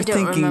 I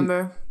don't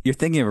remember. You're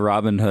thinking of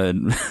Robin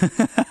Hood.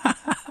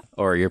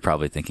 Or you're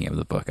probably thinking of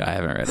the book. I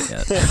haven't read it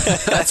yet.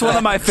 That's one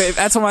of my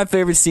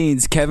favorite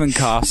scenes. Kevin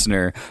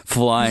Costner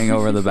flying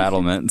over the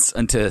battlements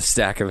into a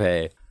stack of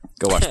hay.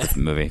 Go watch the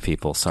movie,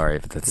 people. Sorry,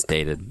 but that's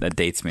dated. That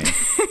dates me.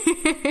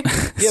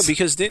 Yeah,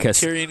 because didn't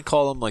Tyrion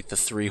call them like the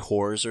three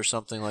whores or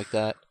something like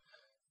that?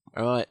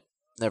 All right.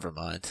 Never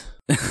mind.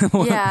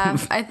 Yeah,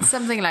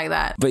 something like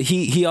that. But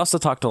he also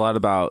talked a lot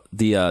about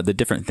the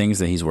different things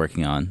that he's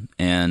working on,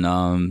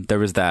 and there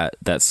was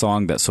that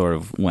song that sort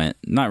of went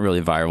not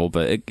really viral,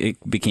 but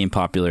it became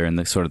popular in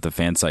the sort of the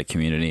fan site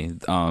community.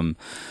 Paul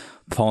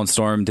and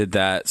Storm did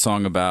that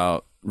song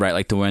about Write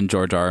Like the Wind,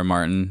 George R. R.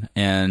 Martin,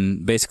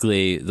 and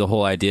basically the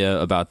whole idea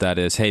about that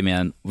is, hey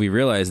man, we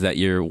realize that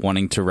you're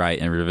wanting to write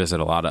and revisit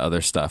a lot of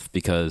other stuff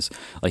because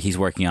like he's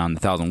working on the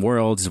Thousand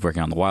Worlds, he's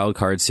working on the Wild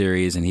Card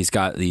series, and he's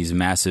got these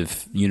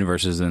massive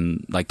universes,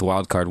 and like the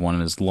Wild Card one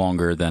is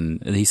longer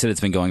than, he said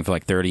it's been going for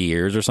like 30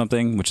 years or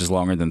something, which is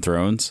longer than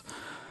Thrones.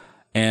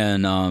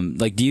 And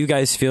like, do you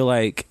guys feel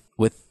like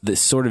with this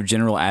sort of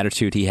general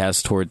attitude he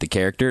has toward the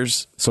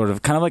characters, sort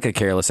of kind of like a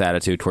careless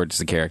attitude towards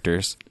the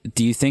characters,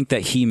 do you think that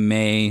he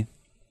may,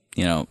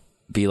 you know,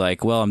 be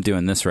like, well, I'm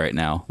doing this right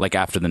now, like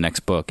after the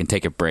next book, and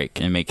take a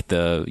break and make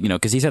the, you know,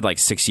 because he's had like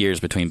 6 years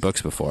between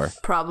books before.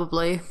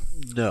 Probably.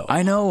 No.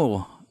 I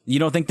know. You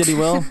don't think that he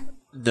will?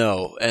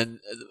 No. And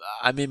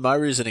I mean, my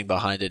reasoning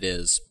behind it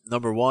is,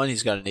 number one,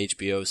 he's got an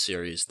HBO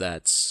series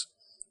that's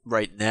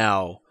right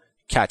now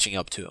catching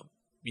up to him.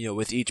 You know,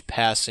 with each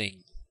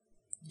passing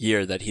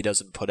year that he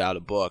doesn't put out a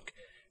book,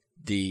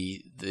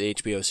 the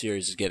HBO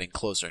series is getting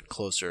closer and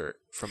closer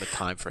from a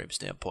time frame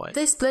standpoint.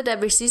 They split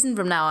every season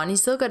from now on.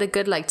 He's still got a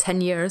good like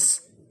 10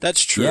 years.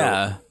 That's true.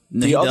 Yeah.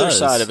 The other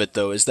side of it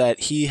though is that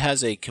he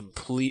has a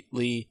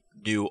completely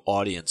new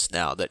audience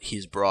now that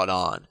he's brought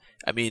on.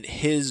 I mean,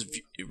 his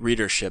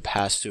readership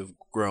has to have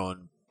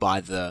grown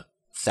by the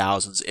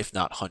thousands, if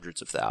not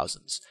hundreds of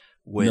thousands.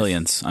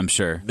 Millions, I'm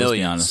sure.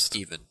 Millions,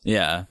 even.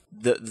 Yeah.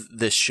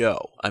 This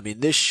show. I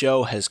mean, this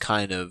show has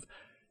kind of,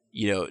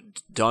 you know,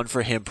 done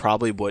for him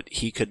probably what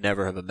he could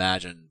never have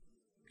imagined,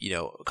 you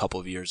know, a couple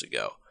of years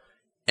ago.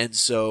 And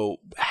so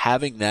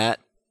having that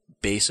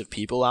base of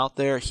people out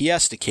there, he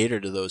has to cater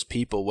to those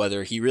people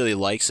whether he really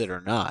likes it or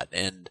not.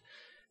 And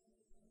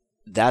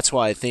that's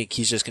why I think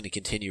he's just going to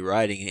continue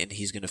writing, and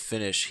he's going to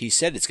finish. He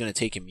said it's going to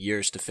take him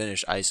years to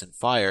finish Ice and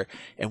Fire,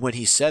 and when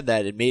he said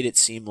that, it made it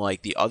seem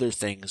like the other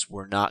things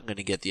were not going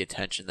to get the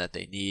attention that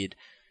they need,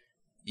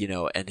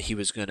 and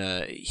he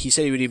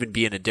said he would even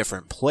be in a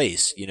different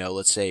place,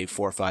 let's say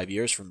 4 or 5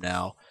 years from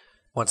now.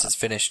 Once it's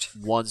finished.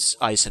 Once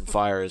Ice and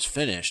Fire is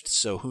finished.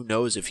 So who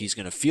knows if he's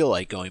going to feel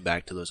like going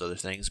back to those other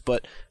things.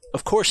 But,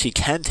 of course, he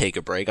can take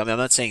a break. I mean, I'm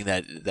not saying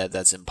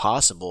that's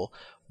impossible,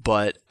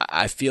 but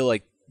I feel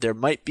like there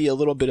might be a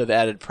little bit of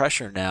added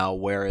pressure now,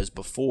 whereas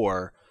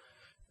before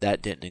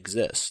that didn't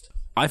exist.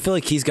 I feel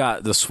like he's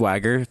got the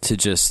swagger to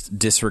just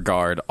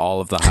disregard all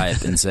of the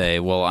hype and say,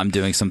 well, I'm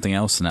doing something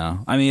else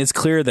now. I mean, it's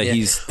clear that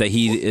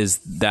he is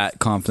that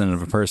confident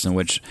of a person,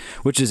 which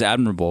is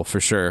admirable for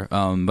sure.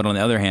 But on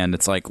the other hand,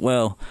 it's like,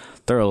 well,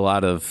 there are a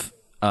lot of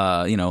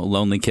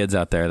lonely kids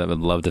out there that would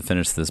love to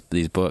finish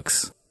these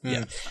books.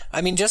 Yeah.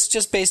 I mean,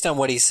 just based on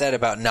what he said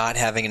about not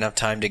having enough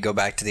time to go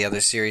back to the other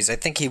series, I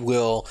think he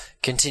will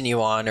continue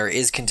on, or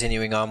is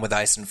continuing on, with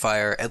Ice and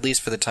Fire, at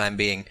least for the time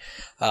being.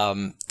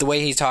 The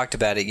way he talked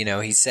about it,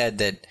 he said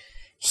that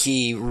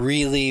he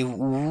really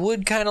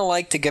would kind of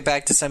like to get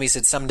back to some. He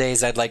said, some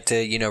days I'd like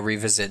to,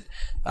 revisit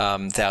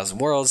Thousand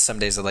Worlds. Some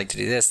days I'd like to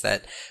do this,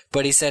 that.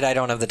 But he said, I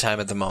don't have the time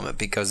at the moment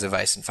because of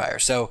Ice and Fire.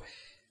 So,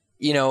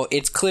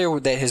 it's clear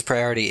that his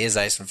priority is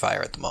Ice and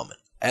Fire at the moment,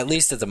 at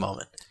least at the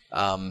moment.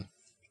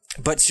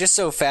 But it's just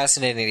so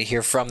fascinating to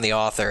hear from the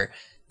author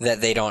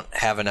that they don't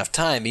have enough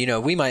time.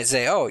 We might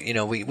say,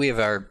 we have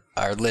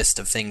our list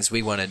of things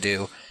we want to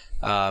do,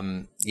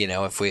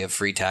 if we have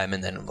free time,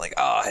 and then I'm like,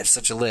 I have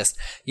such a list.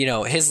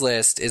 His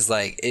list is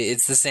like,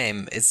 it's the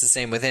same. It's the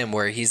same with him,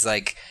 where he's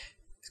like,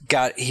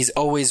 he's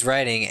always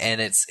writing, and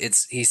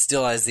he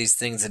still has these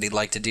things that he'd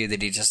like to do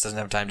that he just doesn't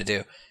have time to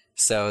do.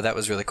 So that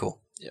was really cool.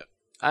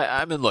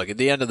 I mean, look, at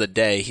the end of the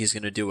day, he's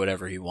going to do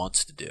whatever he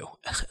wants to do.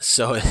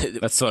 So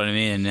that's what I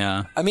mean,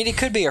 yeah. I mean, he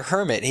could be a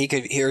hermit. He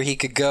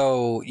could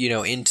go,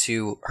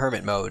 into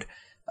hermit mode,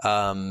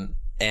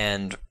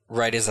 and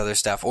write his other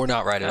stuff, or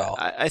not write at all.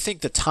 I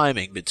think the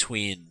timing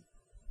between,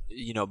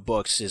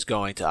 books is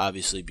going to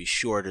obviously be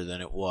shorter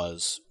than it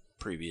was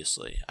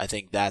previously. I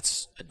think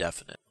that's a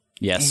definite.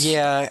 Yes.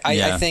 Yeah,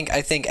 I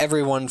think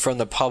everyone from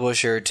the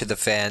publisher to the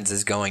fans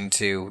is going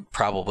to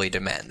probably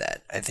demand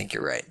that. I think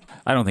you're right.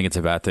 I don't think it's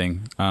a bad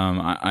thing.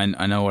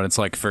 I know what it's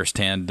like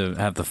firsthand to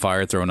have the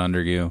fire thrown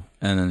under you,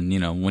 and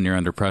then when you're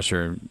under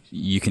pressure,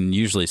 you can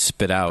usually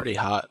spit out. Pretty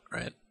hot,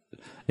 right?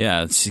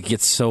 Yeah, it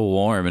gets so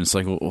warm, and it's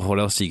like, well, what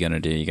else are you gonna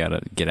do? You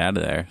gotta get out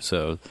of there.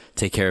 So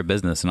take care of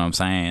business. You know what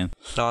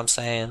I'm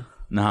saying?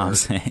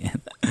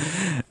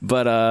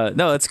 But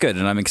no, that's good,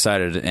 and I'm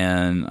excited,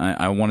 and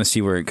I want to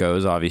see where it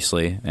goes,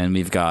 obviously. And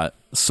we've got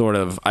sort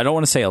of, I don't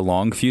want to say a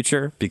long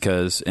future,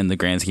 because in the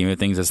grand scheme of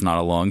things, it's not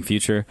a long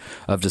future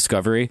of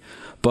Discovery,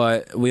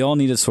 but we all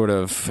need to sort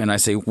of, and I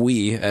say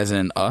we as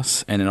in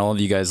us, and in all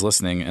of you guys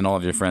listening, and all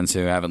of your friends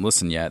who haven't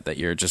listened yet, that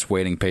you're just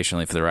waiting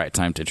patiently for the right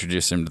time to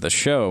introduce them to the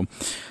show.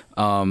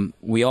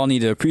 We all need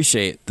to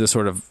appreciate the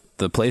sort of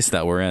the place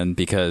that we're in,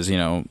 because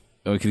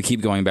we could keep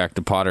going back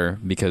to Potter,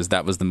 because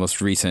that was the most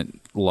recent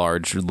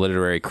large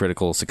literary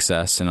critical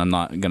success, and I'm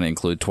not going to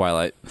include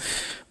Twilight,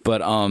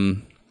 but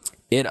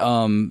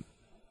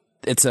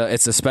it's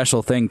a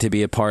special thing to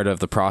be a part of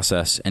the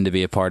process and to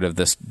be a part of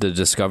the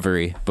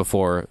discovery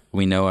before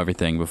we know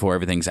everything, before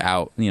everything's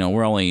out.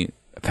 We're only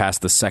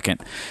past the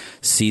second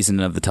season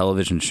of the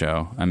television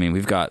show. I mean,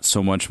 we've got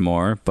so much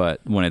more,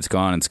 but when it's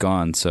gone, it's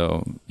gone.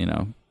 So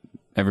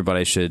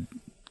everybody should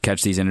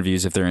catch these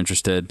interviews if they're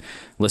interested,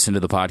 listen to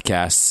the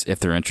podcasts if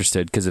they're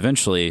interested, because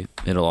eventually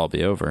it'll all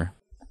be over.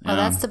 Oh,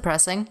 that's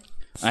depressing.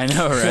 I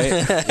know,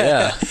 right?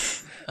 Yeah.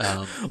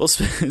 Well,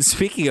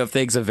 speaking of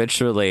things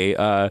eventually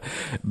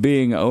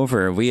being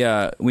over,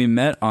 we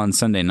met on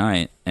Sunday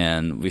night,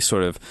 and we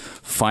sort of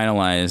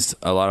finalized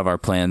a lot of our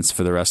plans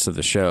for the rest of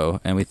the show,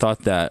 and we thought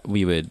that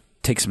we would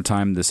take some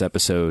time this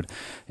episode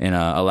and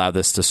allow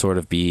this to sort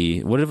of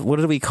be, what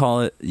did we call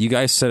it? You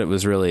guys said it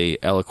was really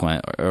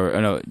eloquent, or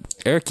no,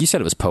 Eric, you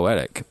said it was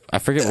poetic. I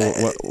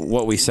forget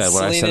what we said. What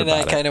Selena I said and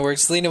I kind of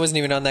worked. Selena wasn't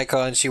even on that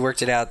call, and she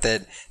worked it out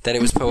that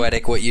it was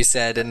poetic what you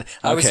said, and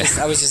I was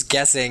just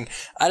guessing.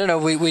 I don't know.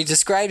 We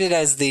described it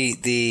as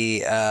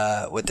the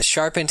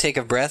sharp intake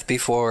of breath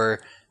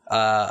before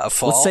a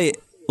fall.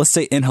 Let's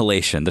say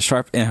inhalation, the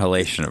sharp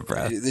inhalation of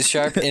breath. The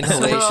sharp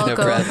inhalation of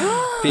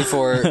breath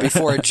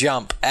before a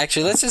jump.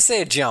 Actually, let's just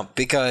say a jump,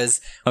 because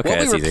what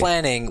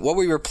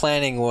we were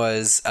planning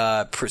was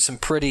some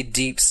pretty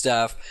deep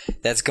stuff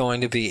that's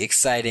going to be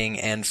exciting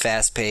and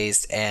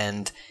fast-paced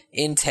and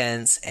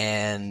intense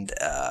and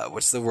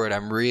what's the word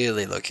I'm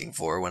really looking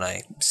for when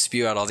I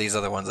spew out all these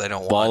other ones I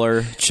don't want?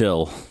 Baller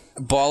chill.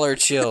 Baller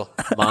chill.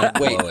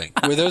 Wait,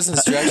 were those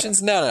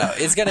instructions? No.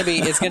 It's gonna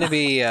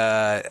be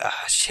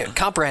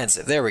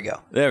comprehensive. There we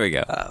go.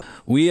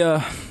 We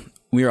are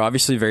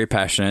obviously very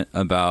passionate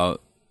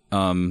about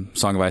Song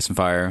of Ice and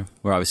Fire.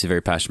 We're obviously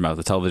very passionate about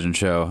the television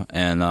show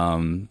and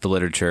the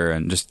literature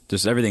and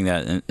just everything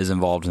that is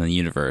involved in the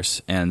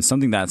universe. And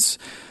something that's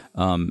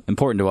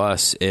important to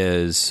us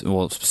is,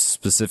 well,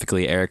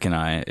 specifically Eric and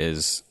I,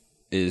 is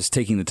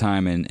taking the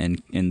time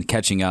and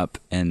catching up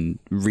and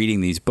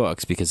reading these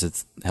books, because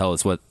it's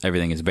what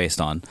everything is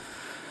based on.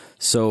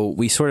 So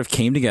we sort of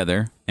came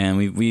together, and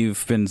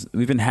we've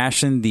been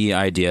hashing the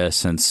idea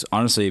since,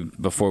 honestly,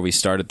 before we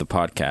started the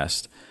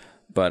podcast.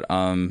 But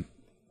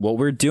what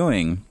we're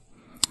doing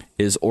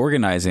is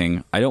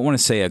organizing. I don't want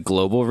to say a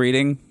global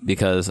reading,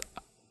 because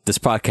this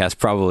podcast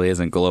probably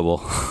isn't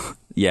global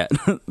yet.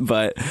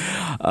 But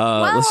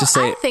let's just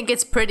say, I think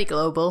it's pretty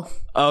global.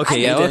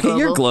 Okay,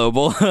 you're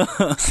global.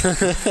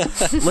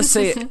 Let's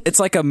say it's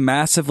like a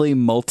massively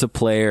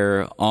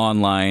multiplayer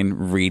online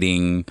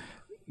reading.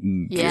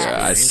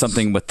 Yeah,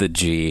 something with the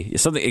G,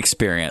 something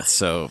experience.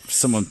 So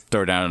someone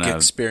throw down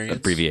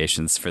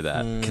abbreviations for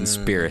that.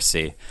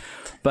 Conspiracy.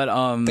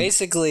 But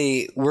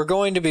basically, we're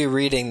going to be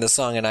reading the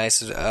Song of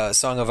Ice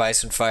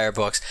and Fire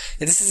books.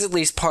 And this is at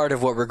least part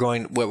of what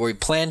we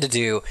plan to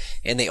do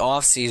in the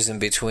off season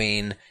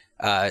between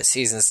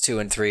seasons 2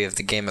 and 3 of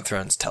the Game of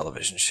Thrones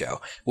television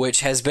show, which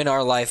has been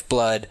our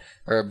lifeblood,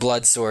 or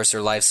blood source,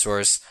 or life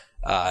source.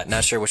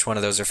 Not sure which one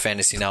of those are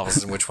fantasy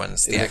novels and which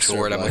one's the actual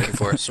word I'm looking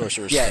for.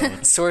 Sorcerer's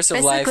Stone. Source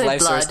of basically life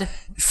blood. Source.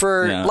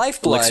 For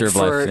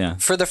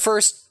lifeblood, for the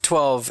first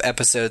 12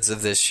 episodes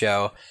of this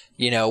show,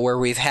 where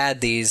we've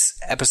had these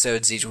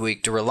episodes each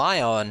week to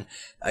rely on,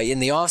 in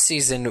the off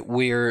season,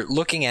 we're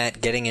looking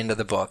at getting into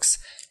the books.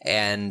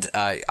 And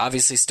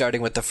obviously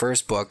starting with the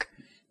first book.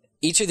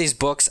 Each of these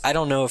books, I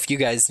don't know if you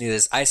guys knew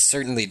this, I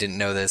certainly didn't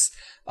know this,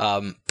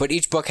 but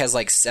each book has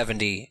like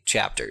 70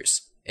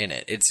 chapters in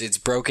it. It's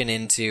broken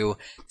into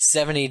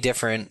 70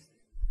 different,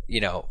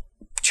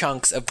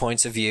 chunks of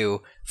points of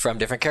view from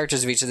different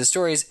characters of each of the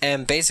stories.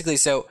 And basically,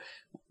 so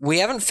we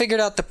haven't figured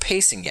out the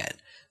pacing yet,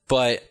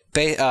 but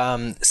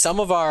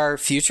some of our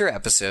future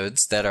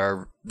episodes that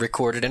are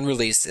recorded and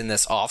released in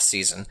this off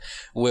season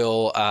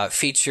will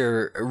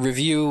feature a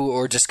review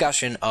or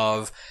discussion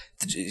of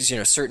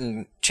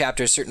certain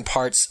chapters, certain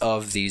parts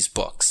of these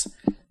books,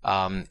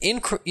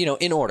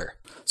 in order.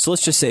 So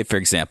let's just say, for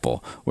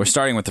example, we're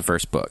starting with the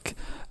first book.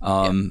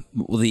 The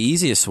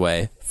easiest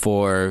way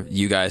for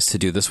you guys to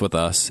do this with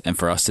us, and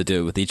for us to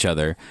do it with each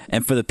other,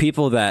 and for the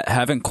people that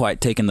haven't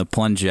quite taken the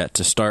plunge yet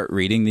to start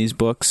reading these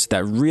books,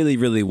 that really,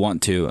 really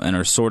want to and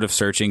are sort of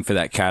searching for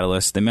that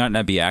catalyst. They might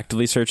not be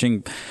actively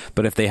searching,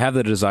 but if they have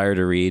the desire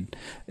to read,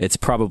 it's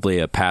probably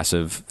a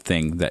passive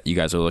thing that you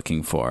guys are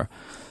looking for.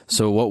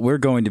 So what we're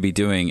going to be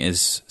doing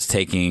is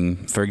taking,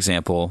 for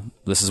example,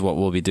 this is what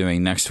we'll be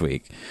doing next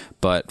week,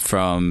 but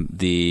from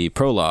the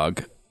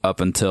prologue up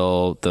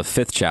until the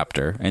 5th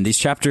chapter, and these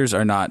chapters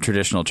are not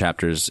traditional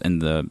chapters in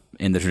the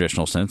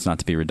traditional sense, not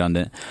to be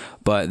redundant,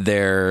 but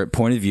they're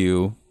point of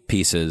view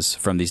pieces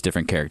from these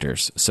different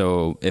characters.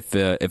 So if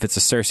it's a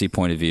Cersei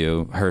point of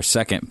view, her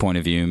second point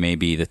of view may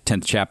be the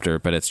 10th chapter,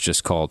 but it's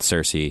just called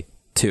Cersei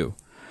 2.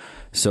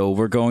 So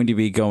we're going to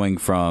be going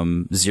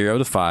from 0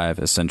 to 5,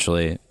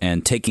 essentially,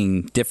 and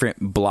taking different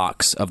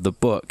blocks of the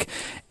book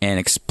and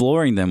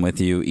exploring them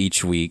with you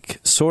each week,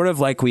 sort of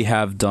like we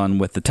have done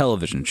with the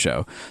television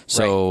show.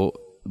 So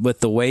with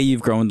the way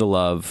you've grown to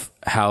love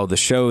how the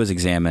show is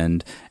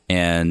examined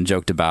and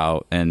joked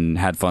about and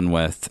had fun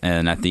with,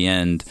 and at the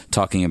end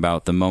talking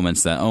about the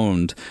moments that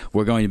owned,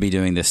 we're going to be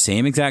doing the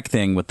same exact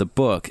thing with the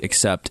book,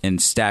 except in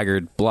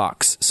staggered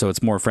blocks. So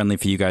it's more friendly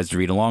for you guys to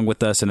read along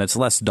with us, and it's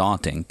less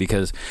daunting,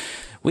 because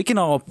we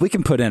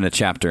can put in a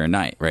chapter a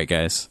night, right,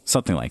 guys?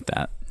 Something like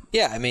that.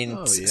 Yeah, I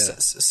mean,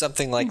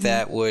 something like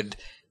that would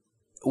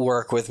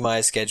work with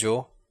my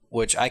schedule,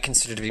 which I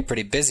consider to be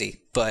pretty busy,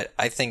 but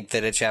I think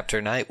that a chapter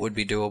a night would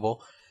be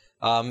doable.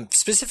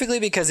 Specifically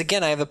because,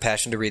 again, I have a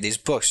passion to read these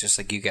books, just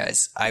like you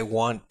guys. I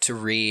want to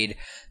read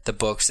the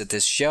books that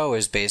this show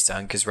is based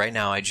on, because right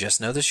now I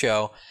just know the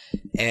show,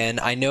 and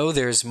I know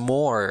there's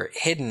more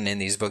hidden in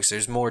these books.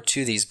 There's more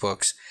to these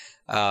books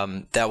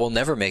that will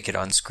never make it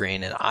on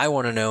screen, and I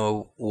want to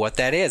know what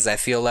that is. I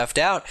feel left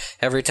out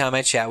every time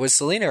I chat with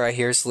Selena, or I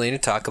hear Selena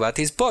talk about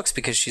these books,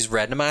 because she's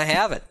read them and I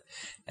haven't.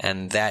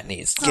 And that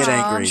needs to get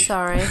angry. I'm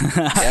sorry.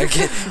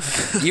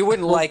 You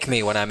wouldn't like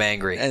me when I'm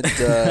angry. And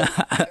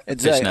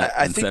Zach,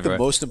 I think the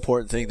most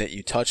important thing that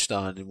you touched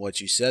on in what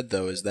you said,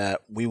 though, is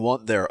that we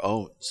want their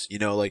owns.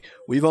 Like,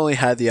 we've only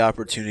had the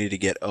opportunity to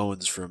get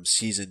owns from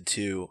season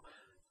 2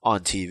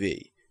 on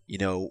TV.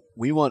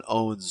 We want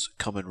owns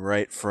coming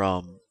right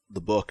from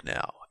the book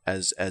now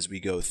as we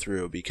go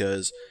through,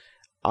 because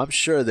I'm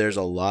sure there's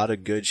a lot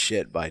of good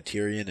shit by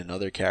Tyrion and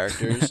other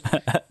characters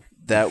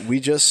that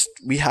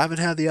we haven't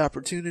had the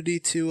opportunity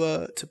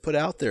to put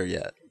out there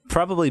yet.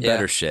 Probably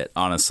better shit,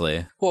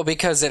 honestly. Well,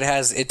 because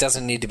it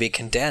doesn't need to be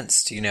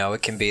condensed.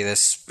 It can be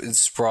this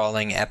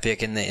sprawling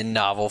epic in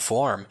novel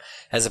form,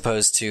 as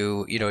opposed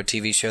to a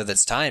TV show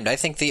that's timed. I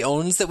think the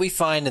owns that we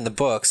find in the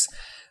books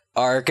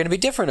are going to be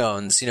different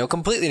owns,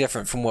 completely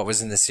different from what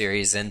was in the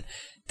series, and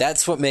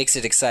that's what makes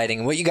it exciting.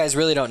 And what you guys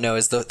really don't know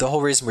is the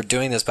whole reason we're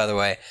doing this, by the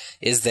way,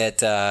 is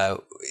that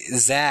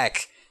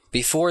Zach,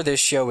 before this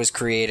show was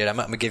created, I'm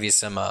going to give you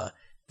some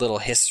little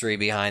history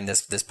behind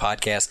this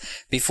podcast.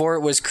 Before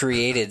it was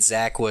created,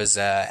 Zach was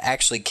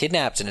actually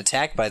kidnapped and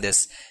attacked by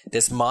this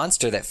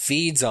monster that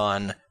feeds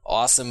on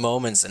awesome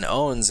moments and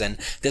owns. And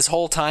this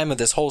whole time of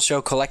this whole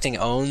show, collecting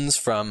owns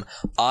from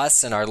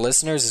us and our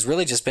listeners has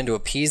really just been to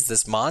appease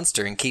this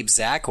monster and keep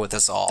Zach with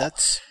us all.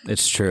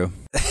 It's true.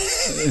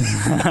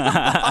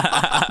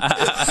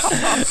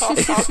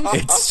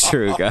 It's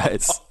true,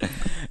 guys.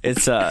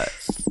 It's not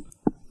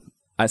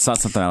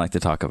something I like to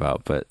talk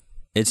about, but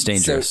it's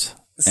dangerous.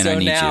 And I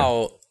need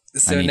you.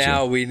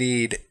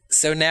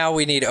 So now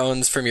we need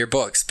owns from your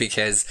books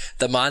because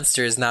the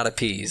monster is not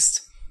appeased.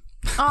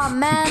 Oh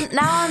man,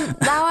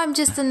 now I'm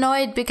just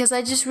annoyed because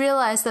I just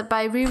realized that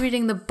by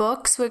rereading the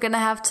books, we're gonna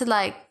have to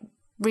like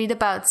read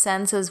about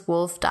Sansa's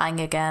wolf dying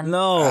again.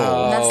 No,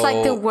 and that's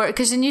like the worst.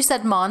 Because then you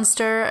said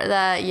monster. And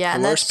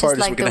that's just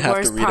like the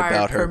worst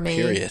part for me.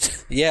 Period.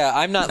 Yeah,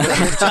 I'm not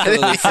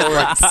particularly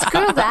forward.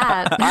 Screw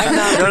that. I'm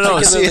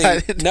not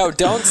particularly. No,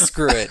 don't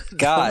screw it.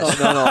 Gosh,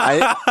 no.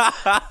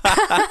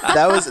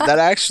 That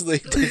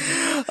actually.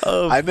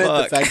 I meant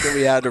the fact that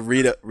we had to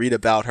read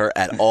about her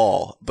at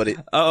all, but it.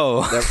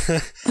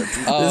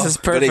 This is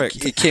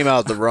perfect. It came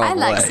out the wrong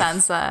way. I like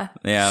Sansa.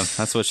 Yeah,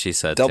 that's what she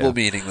said. Double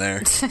meaning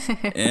there.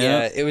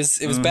 Yeah, it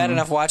was bad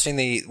enough watching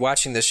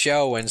the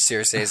show when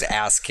Cersei is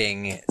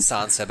asking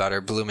Sansa about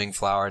her blooming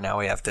flower. Now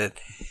we have to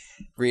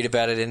read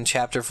about it in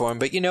chapter form.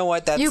 But you know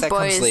what? That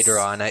comes later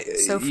on.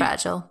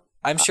 Fragile.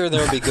 I'm sure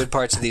there will be good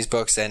parts of these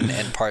books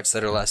and parts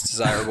that are less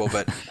desirable.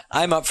 But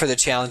I'm up for the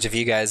challenge if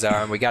you guys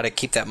are, and we got to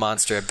keep that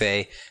monster at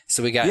bay.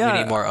 So we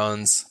need more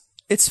owns.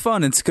 It's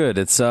fun. It's good.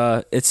 It's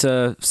a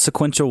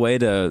sequential way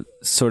to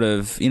sort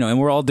of, and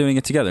we're all doing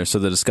it together. So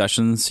the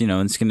discussions,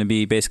 it's going to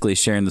be basically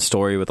sharing the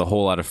story with a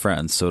whole lot of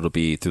friends. So it'll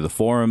be through the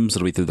forums,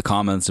 it'll be through the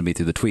comments, it'll be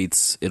through the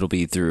tweets, it'll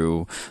be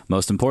through,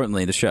 most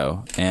importantly, the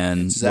show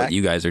and Zach, what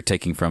you guys are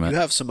taking from it. You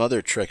have some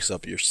other tricks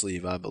up your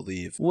sleeve, I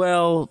believe.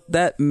 Well,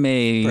 that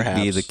may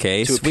be the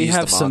case. We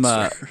have some.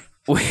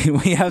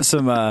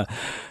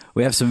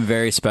 We have some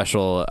very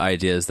special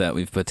ideas that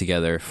we've put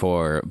together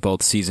for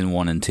both season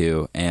 1 and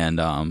 2, and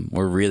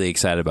we're really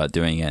excited about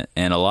doing it.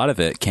 And a lot of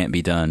it can't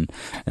be done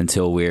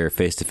until we're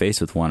face to face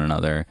with one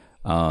another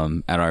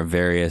at our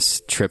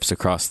various trips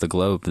across the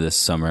globe this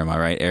summer. Am I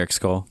right, Eric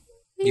Skull?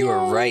 You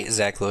are right,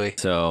 Zach Louis.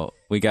 So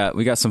we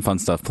got some fun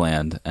stuff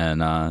planned,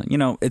 and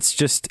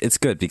it's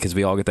good because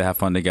we all get to have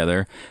fun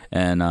together,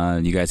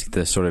 and you guys get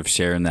to sort of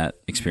share in that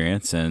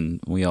experience, and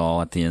we all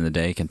at the end of the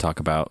day can talk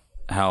about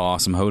how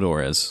awesome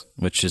Hodor is,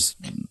 which is,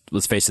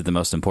 let's face it, the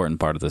most important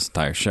part of this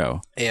entire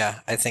show. Yeah,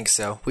 I think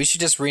so. We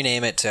should just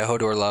rename it to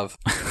Hodor Love.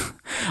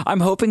 I'm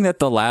hoping that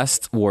the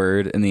last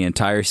word in the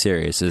entire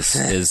series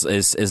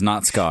is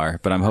not Scar,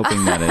 but I'm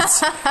hoping that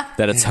it's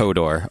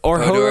Hodor. Or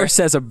Hodor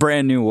says a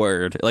brand new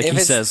word. Like he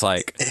says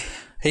Scar.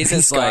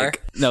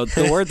 Like, no,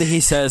 the word that he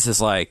says is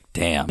like,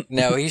 damn.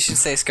 No, he should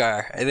say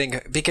Scar. I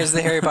think because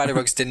the Harry Potter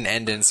books didn't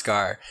end in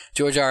Scar.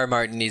 George R.R.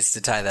 Martin needs to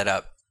tie that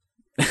up.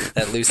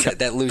 That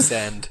loose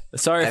end.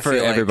 Sorry for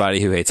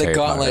everybody who hates Harry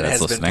Potter. The gauntlet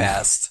has been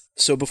passed.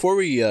 So before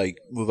we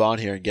move on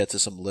here and get to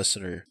some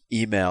listener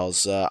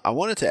emails, I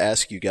wanted to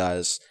ask you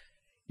guys,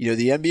 the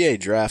NBA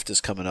draft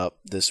is coming up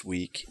this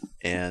week,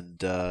 and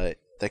that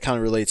kind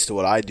of relates to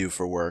what I do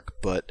for work,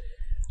 but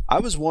I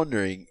was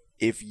wondering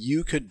if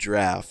you could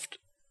draft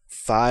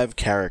 5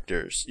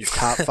 characters, your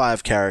top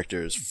 5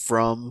 characters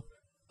from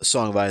a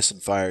Song of Ice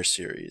and Fire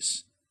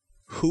series,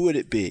 who would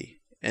it be?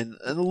 And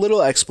a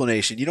little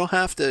explanation. You don't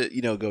have to,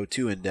 go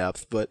too in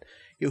depth, but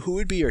who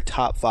would be your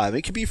top 5?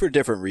 It could be for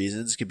different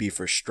reasons. It could be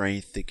for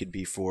strength. It could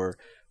be for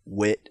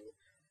wit.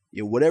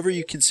 Whatever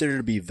you consider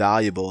to be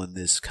valuable in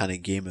this kind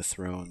of Game of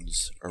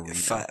Thrones arena.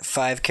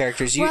 5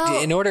 characters.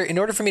 In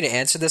order for me to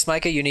answer this,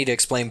 Micah, you need to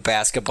explain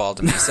basketball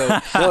to me. So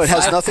no, it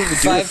has nothing to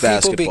do with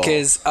basketball.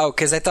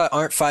 Because I thought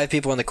aren't 5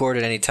 people on the court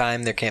at any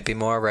time? There can't be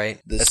more,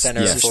 right? The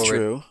center is forward.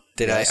 True.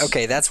 Did I?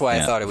 Okay, that's why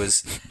I thought it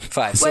was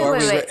 5. So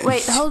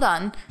wait, hold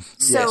on.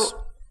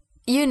 So,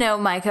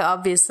 Micah,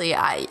 obviously,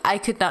 I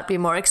could not be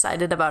more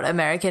excited about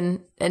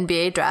American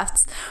NBA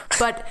drafts.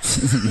 But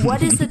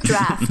what is a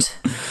draft?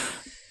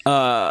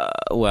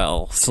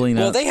 Well,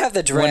 Selena. Well, they have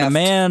the draft. When a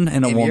man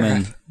and a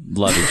woman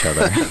love each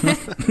other,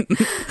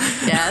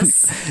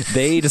 yes,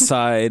 they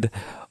decide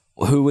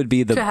who would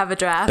be the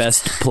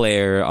best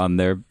player on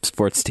their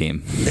sports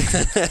team.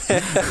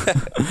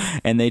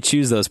 And they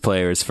choose those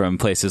players from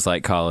places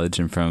like college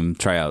and from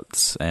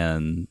tryouts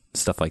and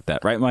stuff like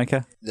that. Right,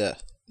 Micah? Yeah.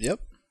 Yep.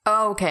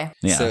 Oh, okay.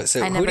 Yeah.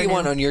 So who do you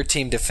want on your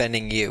team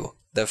defending you?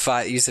 The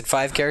 5, you said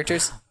 5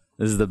 characters?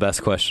 This is the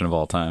best question of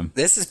all time.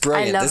 This is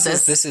brilliant. I love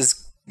this.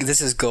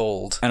 This is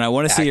gold. And I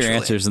want to see your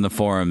answers in the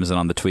forums and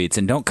on the tweets.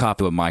 And don't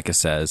copy what Micah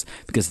says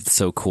because it's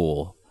so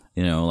cool.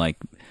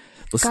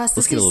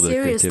 Let's get a little bit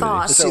of creativity.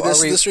 Thoughts.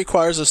 See, this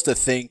requires us to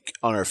think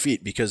on our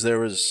feet because there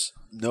was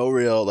no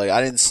real,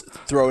 I didn't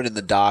throw it in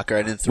the dock or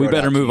I didn't throw it out. We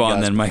better move on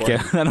then,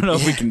 Micah. I don't know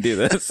if we can do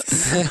this.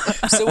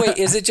 So wait,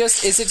 is it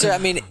just, I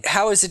mean,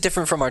 how is it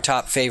different from our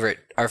favorite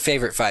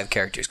 5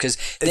 characters? Because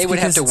they would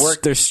have to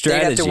work, their strategy.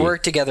 They'd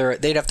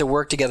have to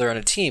work together on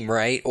a team,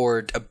 right?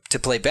 Or to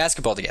play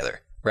basketball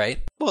together. right?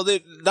 Well,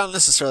 they not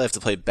necessarily have to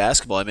play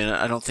basketball. I mean,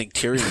 I don't think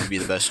Tyrion would be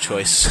the best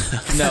choice.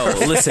 No,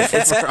 listen,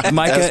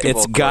 Micah,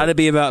 it's got to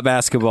be about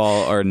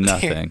basketball or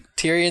nothing.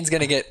 Tyrion's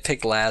going to get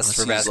picked last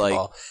for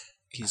basketball.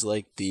 He's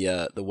like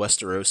the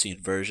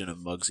Westerosian version of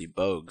Muggsy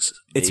Bogues.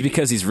 Maybe. It's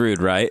because he's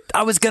rude, right?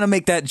 I was going to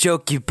make that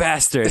joke, you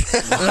bastard.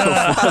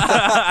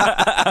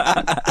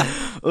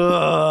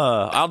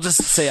 I'll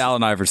just say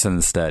Allen Iverson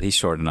instead. He's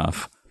short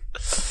enough.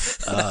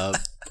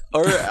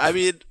 Or, I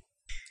mean...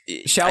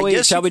 Shall we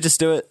just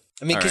do it?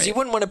 I mean, because you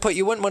wouldn't want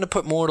to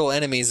put mortal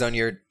enemies on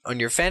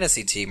your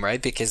fantasy team,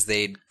 right? Because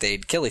they'd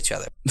kill each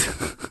other.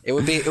 It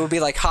would be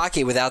like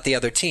hockey without the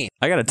other team.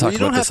 I got to talk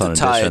about this on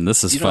Edition.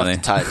 This is funny. You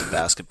don't have to tie it to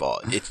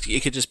basketball.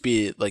 It could just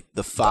be like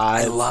the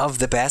 5. I love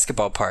the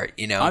basketball part.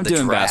 I'm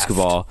doing draft.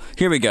 Basketball.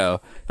 Here we go.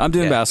 I'm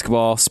doing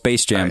basketball,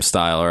 Space Jam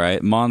style. All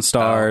right,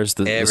 Monstars,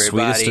 the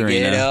sweetest arena. Everybody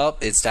get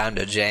up! It's time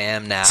to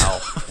jam now.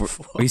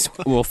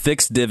 We'll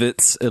fix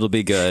divots. It'll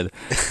be good.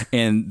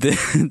 And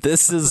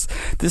this is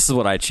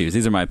what I choose.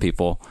 These are my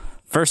people.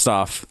 First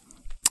off,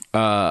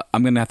 I'm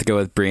going to have to go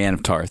with Brienne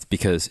of Tarth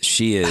because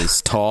she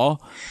is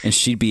tall and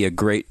she'd be a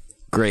great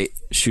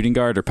shooting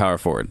guard or power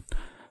forward.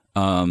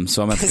 So I'm going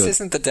to have to go.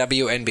 This isn't the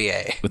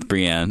WNBA. With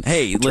Brienne.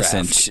 Hey,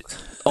 listen.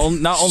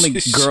 Not only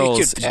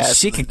girls,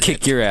 she could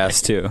kick your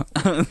ass too.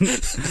 I'm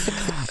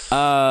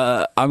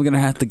going to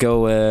have to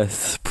go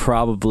with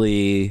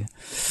probably...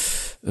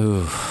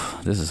 Ooh,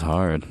 this is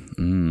hard.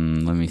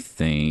 Let me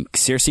think.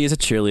 Cersei is a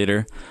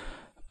cheerleader.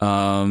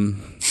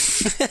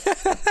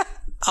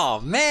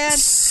 Oh man,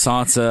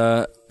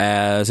 Sansa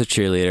as a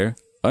cheerleader.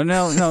 Oh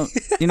no,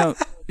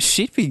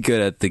 she'd be good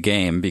at the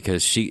game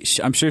because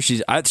I'm sure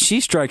she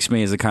strikes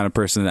me as the kind of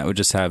person that would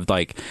just have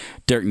like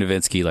Dirk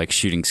Nowitzki like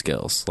shooting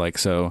skills. Like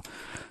so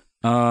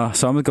I'm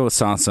gonna go with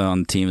Sansa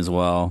on the team as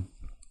well.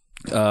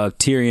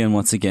 Tyrion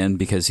once again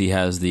because he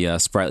has the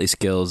sprightly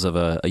skills of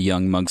a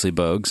young Muggsy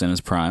Bogues in his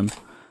prime,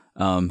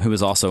 who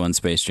was also in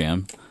Space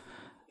Jam.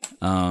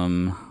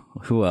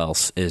 Who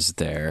else is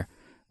there?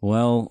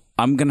 Well,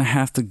 I'm going to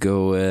have to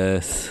go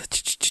with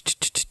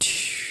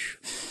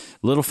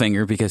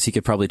Littlefinger because he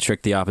could probably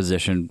trick the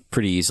opposition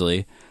pretty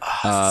easily.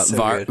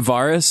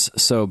 Varys,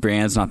 so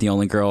Brienne's not the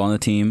only girl on the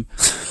team.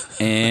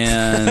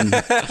 And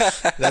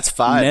that's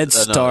 5. Ned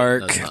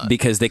Stark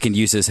because they can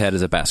use his head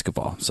as a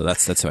basketball. So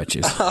that's who I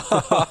choose.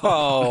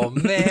 Oh,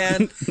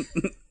 man.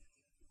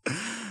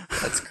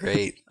 That's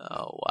great.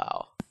 Oh,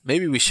 wow.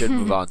 Maybe we should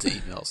move on to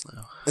emails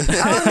now.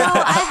 Oh, no,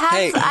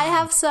 I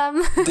have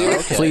some.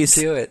 Please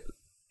do it.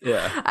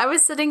 Yeah. I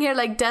was sitting here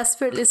like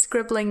desperately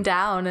scribbling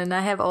down and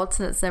I have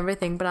alternates and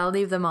everything, but I'll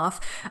leave them off.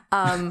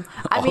 I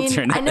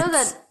mean, I know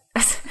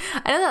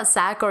that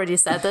Zach already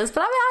said this, but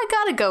I mean, I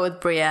gotta go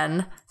with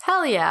Brienne.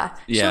 Hell yeah.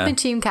 She'll be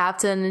team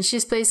captain and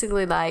she's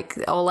basically like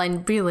all I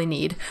really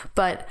need.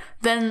 But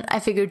then I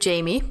figured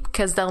Jaime,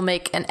 because they'll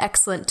make an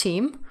excellent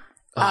team.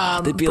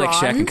 They'd be like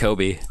Shaq and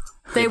Kobe.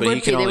 They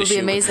would be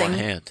amazing.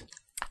 That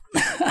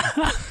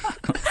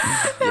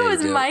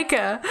was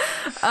Micah.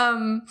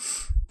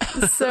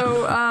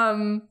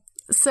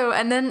 So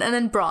and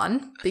then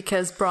Bronn,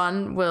 because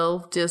Bronn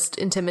will just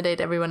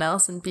intimidate everyone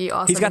else and be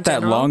awesome. He's got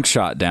that long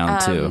shot down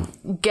too.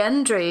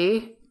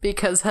 Gendry,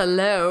 because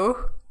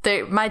hello,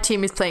 my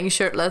team is playing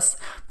shirtless,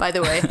 by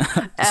the way.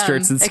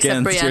 Skirts and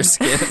skins, your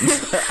skin.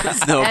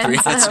 No,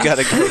 Brienne's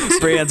gotta go.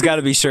 Brienne's got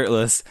to be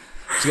shirtless.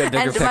 She's got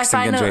bigger pecs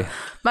than Gendry.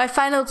 My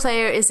final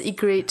player is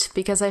Ygritte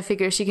because I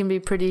figure she can be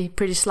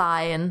pretty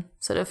sly and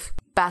sort of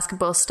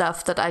basketball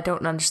stuff that I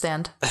don't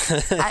understand.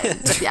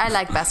 I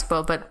like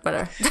basketball, but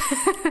whatever.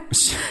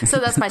 So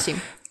that's my team.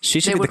 She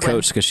should be the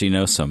coach because she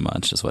knows so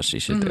much is what she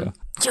should do.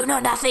 You know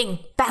nothing,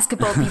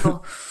 basketball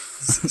people.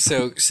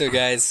 So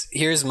guys,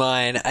 here's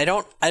mine. I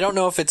don't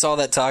know if it's all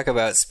that talk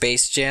about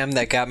Space Jam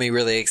that got me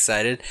really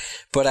excited,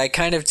 but I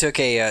kind of took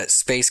a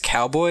Space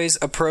Cowboys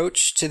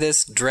approach to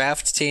this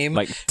draft team,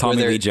 like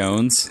Tommy Lee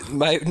Jones.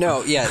 Well,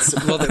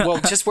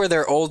 just where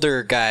they're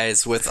older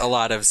guys with a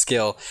lot of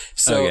skill.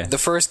 So the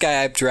first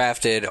guy I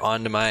drafted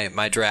onto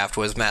my draft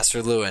was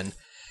Master Lewin,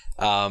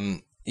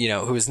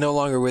 who is no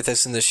longer with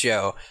us in the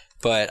show,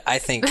 but I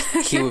think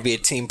he would be a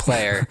team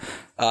player.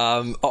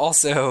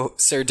 Also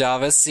Sir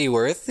Davos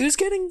Seaworth, who's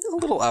getting a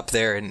little up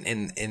there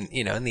in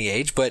the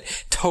age, but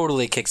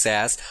totally kicks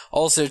ass.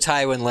 Also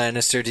Tywin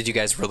Lannister. Did you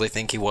guys really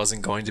think he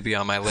wasn't going to be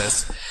on my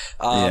list?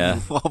 Well,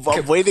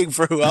 I'm waiting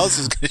for who else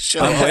is going to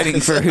show up. I'm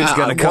waiting for who's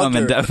going to come,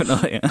 and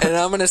definitely. And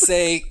I'm going to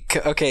say,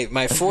 okay,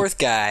 my fourth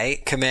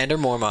guy, Commander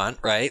Mormont,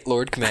 right?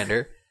 Lord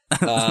Commander.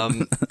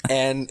 And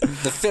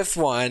the fifth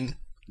one,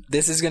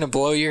 this is going to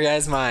blow your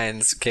guys'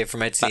 minds, okay, for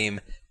my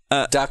team.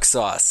 Duck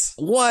sauce.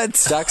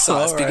 What? Duck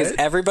sauce, because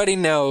everybody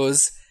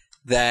knows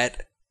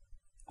that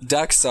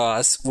duck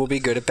sauce will be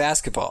good at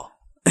basketball.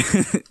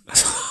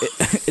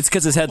 It's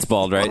because his head's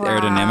bald, right? Wow.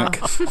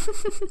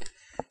 Aerodynamic.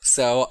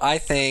 So I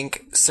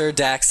think Sir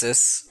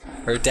Daxus,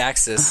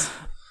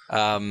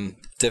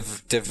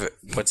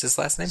 what's his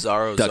last name?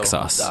 Zaro Duck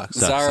sauce.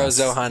 Zaro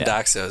Zohan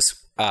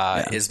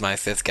Daxos is my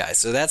fifth guy.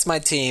 So that's my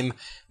team,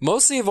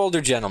 mostly of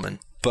older gentlemen,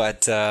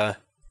 but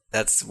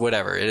that's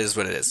whatever. It is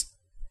what it is.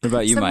 What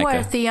about you, Somewhere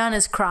Micah? Theon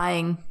is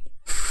crying.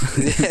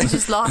 He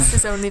just lost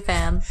his only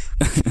fan.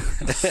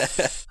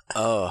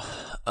 Yeah,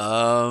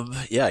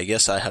 I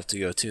guess I have to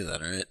go too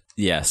then, right?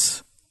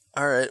 Yes.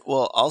 All right.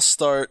 Well, I'll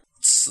start.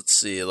 Let's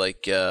see.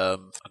 I'll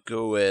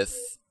go with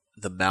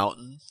the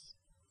Mountain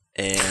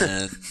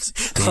and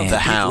the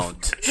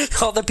Hound.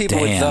 All the people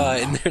with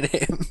 "the" in their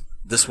name.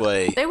 This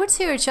way. They would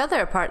tear each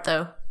other apart,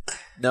 though.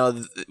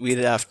 No, we'd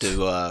have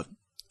to.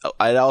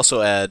 I'd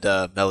also add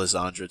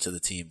Melisandre to the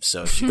team,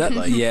 so she could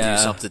do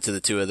something to the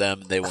two of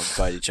them. They won't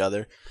fight each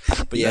other.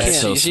 But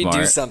she'd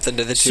do something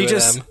to the two of them.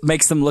 She just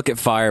makes them look at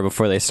fire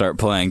before they start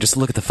playing. Just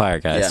look at the fire,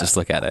 guys. Just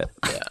look at it.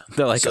 Yeah,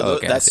 they're like, so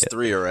okay, that's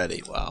 3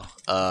 already. Wow.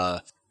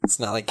 It's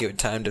not like you had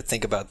time to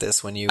think about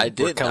this when you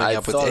were coming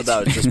up with it. I thought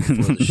about it just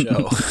before the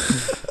show.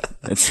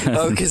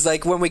 Because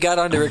when we got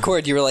on to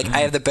record, you were like, I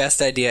have the best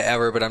idea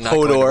ever, but I'm not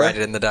going to write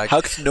it in the document.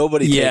 How could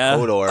nobody take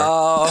Hodor?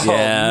 Oh,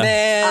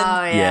 man.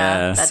 Oh,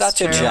 yeah.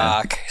 Such a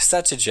jock.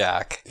 Such a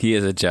jock. He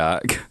is a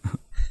jock.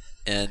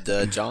 And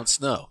Jon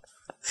Snow.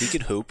 He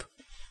can hoop.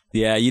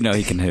 Yeah,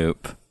 he can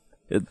hoop.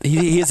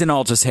 He isn't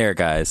all just hair,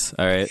 guys.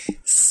 All right?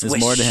 Swish.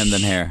 There's more to him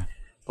than hair.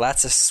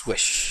 Lots of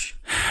swish.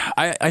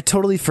 I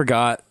totally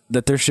forgot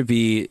that there should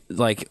be,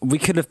 we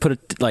could have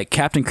put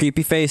Captain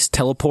Creepyface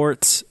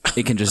teleports.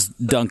 It can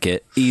just dunk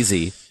it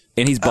easy.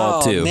 And he's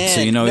bald too, man.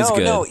 so he's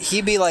good. No,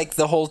 he'd be like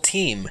the whole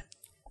team.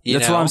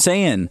 That's what I'm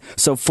saying.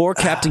 So 4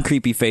 Captain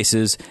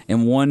Creepyfaces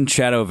and 1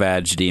 Shadow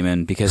Vag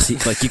demon, because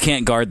you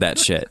can't guard that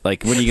shit.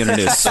 What are you going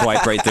to do?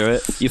 Swipe right through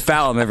it? You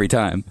foul him every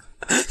time.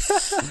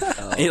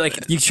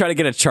 You try to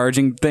get a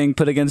charging thing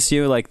put against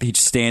you, he's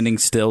standing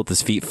still with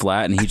his feet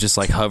flat, and he just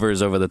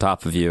hovers over the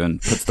top of you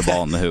and puts the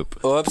ball in the hoop.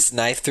 Oops,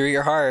 knife through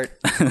your heart.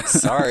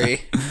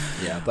 Sorry.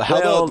 Yeah, but how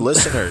about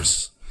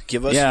listeners?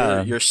 Give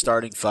us your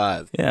starting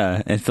 5.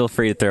 Yeah, and feel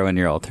free to throw in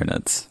your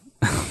alternates.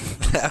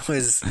 That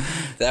was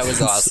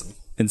awesome.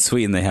 In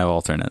Sweden, they have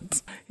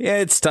alternates. Yeah,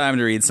 it's time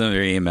to read some of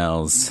your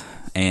emails.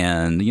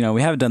 And,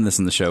 we haven't done this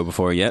in the show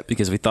before yet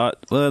because we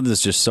thought, well,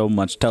 there's just so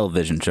much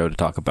television show to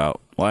talk about.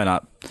 Why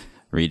not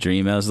read your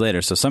emails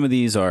later? So some of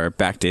these are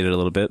backdated a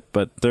little bit,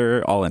 but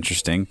they're all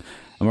interesting.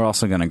 And we're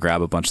also going to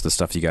grab a bunch of the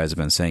stuff you guys have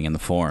been saying in the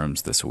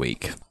forums this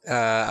week.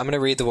 I'm going to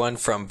read the one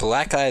from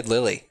Black Eyed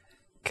Lily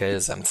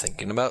because I'm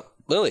thinking about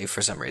Lily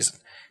for some reason.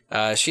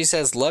 She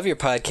says, love your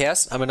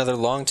podcast. I'm another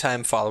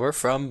longtime follower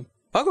from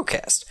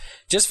MuggleCast.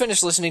 Just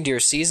finished listening to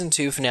your Season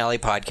 2 finale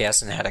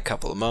podcast and had a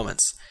couple of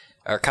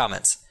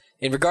comments.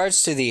 In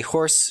regards to the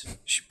horse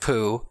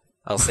poo,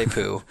 I'll say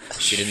poo.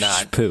 She did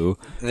not. Poo.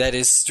 That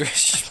is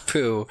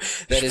poo.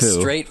 That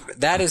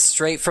is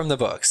straight from the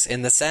books.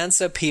 In the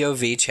Sansa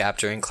POV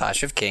chapter in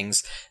Clash of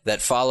Kings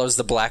that follows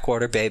the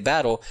Blackwater Bay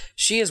battle,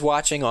 she is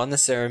watching on the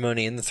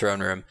ceremony in the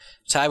throne room.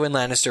 Tywin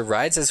Lannister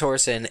rides his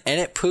horse in, and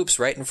it poops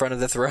right in front of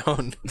the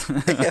throne.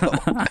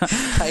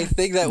 I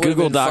think that would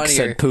Google have been Docs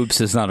funnier. said poops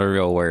is not a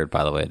real word,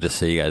 by the way, just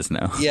so you guys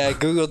know. Yeah,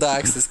 Google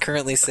Docs is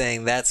currently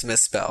saying that's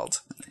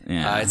misspelled.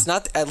 Yeah. It's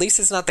not. At least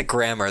it's not the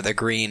grammar, the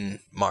green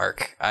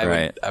mark.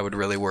 I would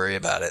really worry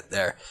about it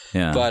there.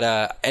 Yeah.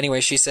 But anyway,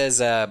 she says,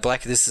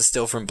 This is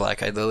still from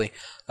Black Eyed Lily.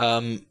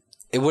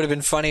 It would have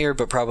been funnier,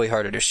 but probably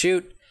harder to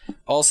shoot.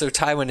 Also,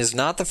 Tywin is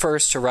not the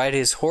first to ride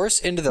his horse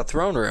into the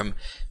throne room.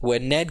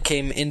 When Ned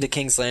came into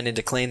King's Landing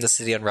to claim the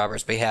city on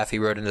Robert's behalf, he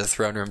rode into the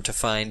throne room to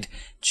find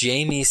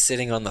Jaime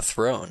sitting on the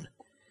throne.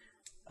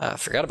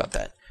 Forgot about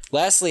that.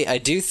 Lastly, I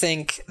do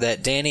think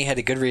that Dany had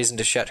a good reason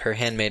to shut her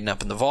handmaiden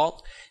up in the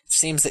vault. It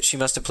seems that she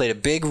must have played a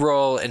big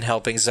role in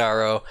helping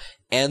Xaro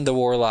and the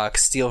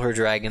warlocks steal her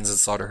dragons and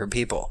slaughter her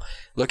people.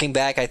 Looking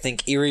back, I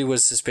think Irri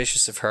was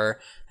suspicious of her,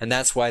 and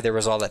that's why there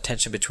was all that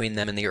tension between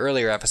them in the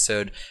earlier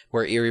episode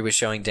where Irri was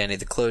showing Dany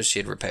the clothes she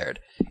had repaired.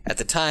 At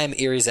the time,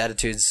 Irri's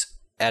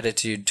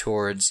attitude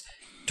towards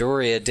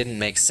Doria didn't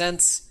make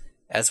sense.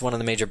 As one of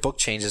the major book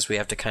changes, we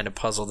have to kind of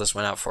puzzle this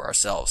one out for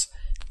ourselves.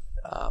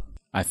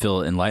 I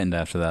feel enlightened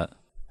after that.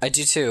 I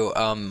do too.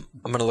 I'm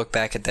going to look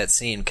back at that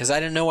scene because I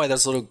didn't know why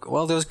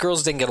those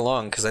girls didn't get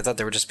along because I thought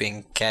they were just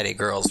being catty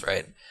girls,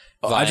 right?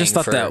 I just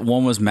thought that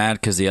one was mad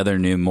because the other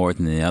knew more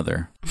than the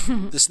other.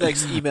 This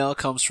next email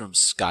comes from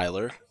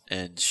Skylar,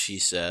 and she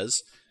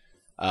says,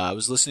 I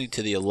was listening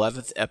to the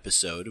 11th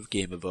episode of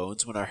Game of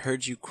Owens when I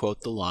heard you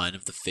quote the line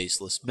of the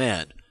Faceless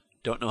Man.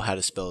 Don't know how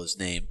to spell his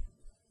name.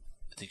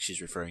 I think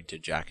she's referring to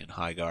Jaqen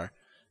H'ghar,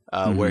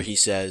 where he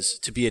says,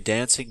 to be a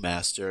dancing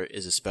master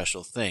is a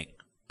special thing,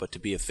 but to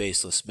be a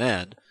faceless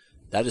man,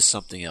 that is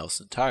something else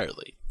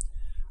entirely.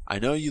 I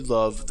know you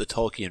love the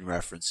Tolkien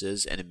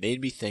references, and it made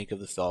me think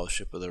of the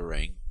Fellowship of the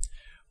Ring,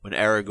 when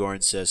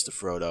Aragorn says to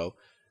Frodo,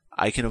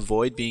 I can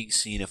avoid being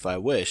seen if I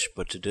wish,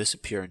 but to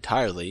disappear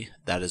entirely,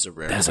 that is a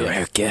rare gift. That's a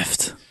rare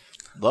gift.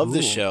 Love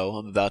this show.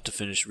 I'm about to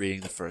finish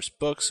reading the first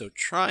book, so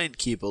try and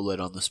keep a lid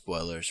on the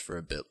spoilers for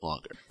a bit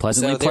longer.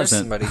 Pleasantly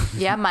pleasant.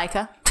 Yeah,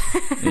 Micah.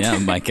 Yeah,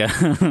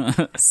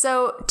 Micah.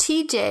 So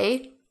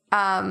TJ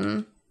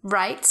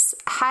writes,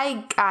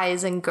 hi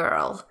guys and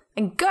girl.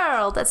 And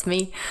girl, that's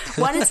me.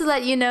 Wanted to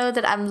let you know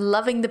that I'm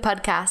loving the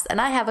podcast and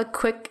I have a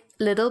quick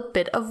little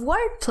bit of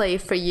wordplay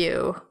for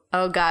you.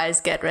 Oh,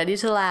 guys, get ready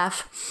to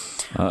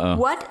laugh. Uh-oh.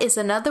 What is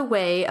another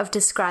way of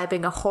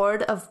describing a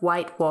horde of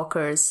White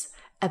Walkers?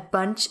 A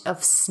bunch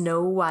of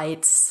Snow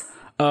Whites.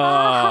 If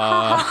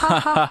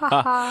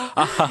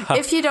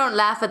you don't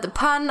laugh at the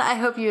pun, I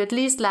hope you at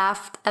least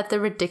laughed at the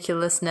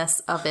ridiculousness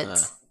of it.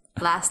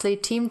 Lastly,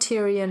 Team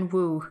Tyrion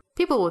woo.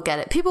 People will get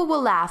it. People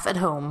will laugh at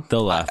home.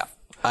 They'll laugh.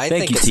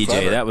 Thank you, TJ.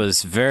 Clever. That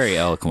was very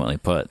eloquently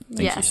put.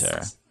 Thank you,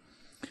 Sarah.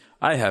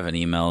 I have an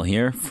email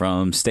here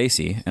from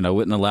Stacy, and I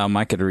wouldn't allow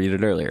Micah to read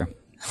it earlier.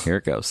 Here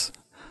it goes.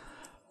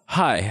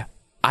 Hi,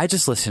 I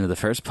just listened to the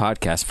first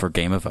podcast for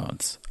Game of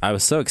Thrones. I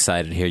was so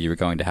excited to hear you were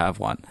going to have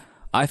one.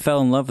 I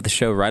fell in love with the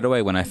show right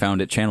away when I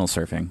found it channel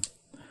surfing.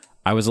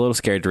 I was a little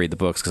scared to read the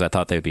books because I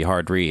thought they would be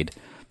hard to read,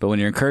 but when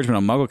your encouragement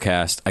on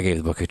MuggleCast, I gave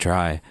the book a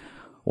try.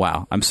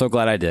 Wow, I'm so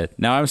glad I did.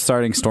 Now I'm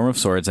starting Storm of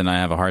Swords, and I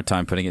have a hard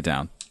time putting it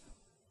down.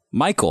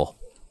 Michael,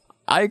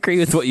 I agree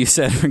with what you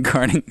said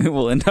regarding who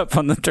will end up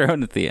on the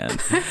throne at the end.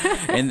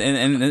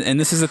 And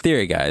this is a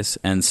theory, guys.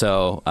 And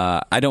so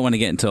I don't want to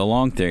get into a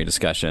long theory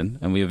discussion,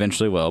 and we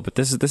eventually will, but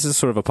this is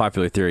sort of a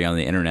popular theory on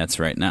the internets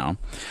right now.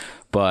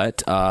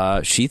 But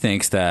she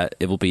thinks that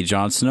it will be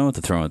Jon Snow at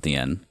the throne at the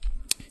end.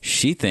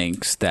 She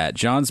thinks that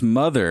Jon's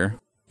mother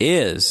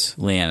is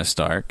Lyanna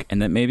Stark,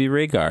 and that maybe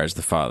Rhaegar is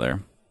the father.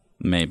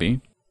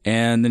 Maybe.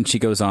 And then she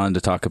goes on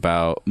to talk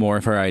about more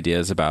of her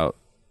ideas about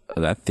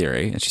that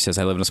theory. And she says,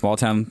 I live in a small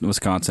town in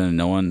Wisconsin, and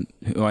no one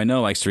who I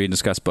know likes to read and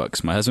discuss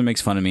books. My husband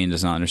makes fun of me and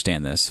does not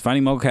understand this.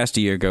 Finding MuggleCast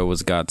a year ago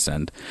was a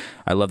godsend.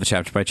 I love the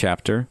chapter by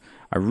chapter.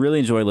 I really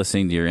enjoy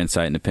listening to your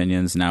insight and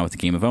opinions. Now with the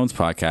Game of Thrones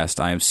podcast,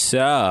 I am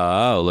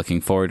so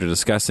looking forward to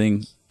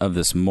discussing of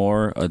this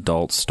more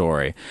adult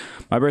story.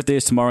 My birthday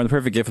is tomorrow, and the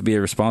perfect gift would be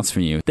a response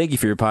from you. Thank you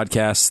for your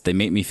podcasts. They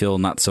make me feel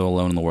not so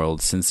alone in the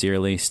world.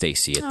 Sincerely,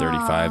 Stacy, a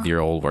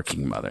 35-year-old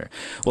working mother.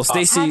 Well,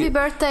 Stacy, happy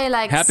birthday!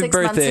 Happy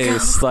birthday!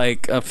 It's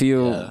like a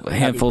few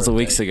handfuls of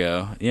weeks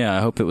ago. Yeah, I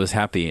hope it was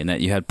happy and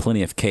that you had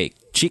plenty of cake.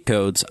 Cheat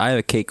codes. I have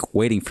a cake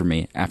waiting for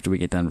me after we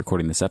get done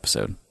recording this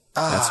episode.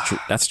 That's true.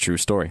 That's a true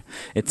story.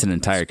 It's an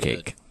entire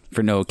cake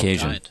for no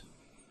occasion.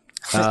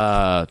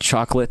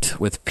 Chocolate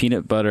with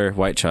peanut butter,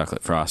 white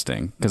chocolate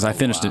frosting. Because I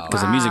finished it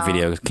because a music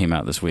video came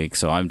out this week,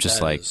 so I'm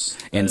just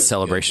in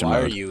celebration mode.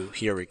 Why are you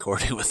here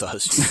recording with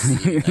us?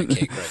 Eating that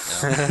cake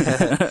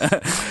right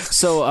now.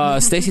 So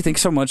Stacy,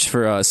 thanks so much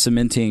for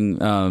cementing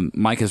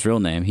Micah's real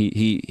name.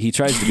 He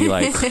tries to be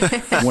like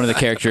one of the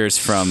characters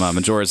from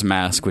Majora's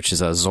Mask, which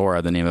is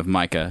Zora, the name of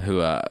Micah,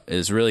 who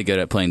is really good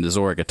at playing the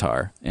Zora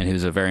guitar, and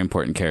who's a very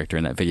important character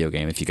in that video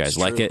game. If you guys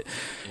like it,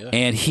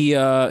 and he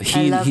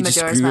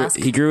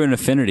grew an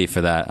affinity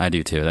for that. I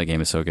do too. That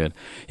game is so good.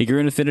 He grew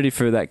an affinity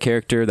for that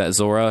character, that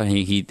Zora.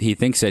 He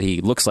thinks that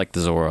he looks like the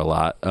Zora a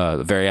lot.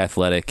 Very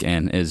athletic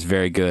and is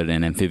very good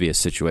in amphibious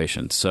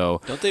situations.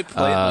 So don't they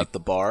play like the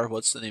bar?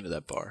 What's the name of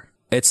that bar?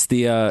 It's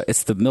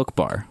the Milk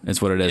Bar.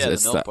 Is what it is. Yeah,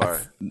 it's the Milk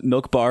Bar.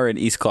 Milk Bar in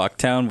East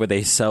Clocktown, where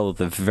they sell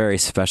the very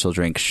special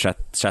drink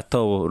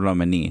Chateau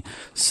Romani.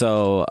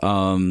 So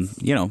I'm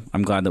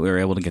glad that we were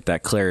able to get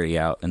that clarity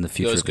out in the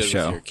future of the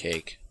show. With your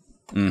cake.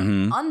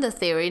 Mm-hmm. On the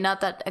theory,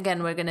 not that,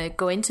 again, we're going to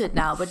go into it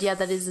now, but yeah,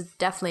 that is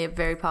definitely a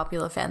very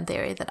popular fan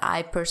theory that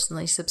I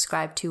personally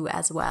subscribe to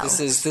as well.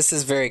 This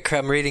is very,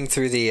 I'm reading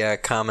through the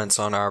comments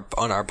on our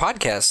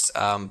podcast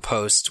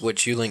post,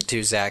 which you linked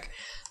to, Zach,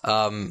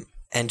 and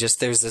just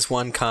there's this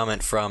one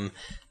comment from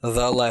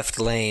The Left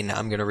Lane.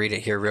 I'm going to read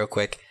it here real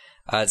quick.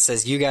 It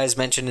says, you guys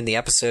mentioned in the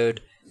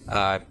episode,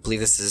 I believe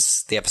this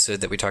is the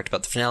episode that we talked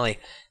about the finale,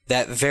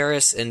 that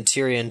Varys and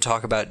Tyrion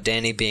talk about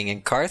Dany being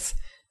in Qarth.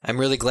 I'm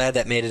really glad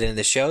that made it into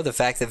the show. The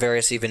fact that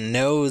Varys even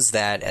knows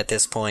that at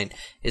this point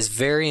is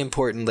very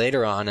important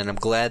later on, and I'm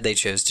glad they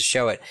chose to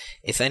show it.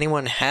 If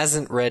anyone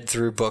hasn't read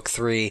through Book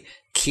 3,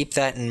 keep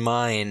that in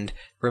mind.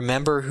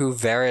 Remember who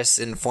Varys'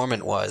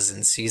 informant was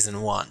in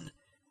Season 1.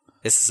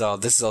 This is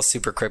all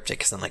super cryptic,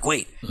 because I'm like,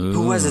 wait,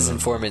 who was his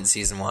informant in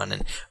Season 1?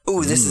 And,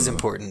 this is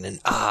important,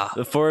 and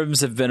The forums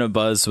have been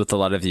abuzz with a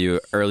lot of you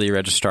early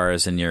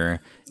registrars and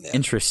your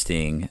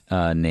interesting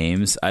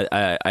names.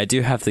 I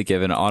do have to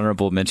give an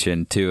honorable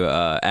mention to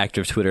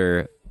active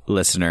Twitter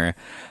listener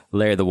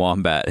Larry the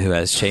Wombat, who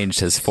has changed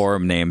his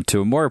forum name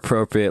to a more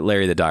appropriate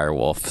Larry the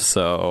Direwolf.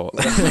 So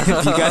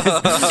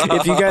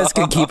if you guys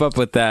can keep up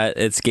with that,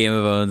 it's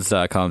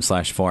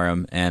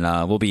gameofthrones.com/forum,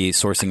 and we'll be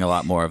sourcing a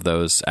lot more of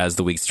those as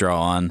the weeks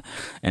draw on,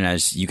 and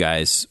as you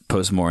guys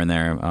post more in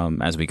there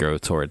as we grow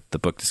toward the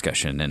book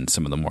discussion and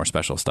some of the more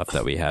special stuff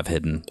that we have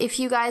hidden. If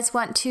you guys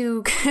want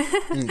to,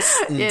 I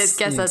guess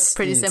that's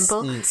pretty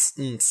simple.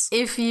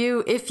 If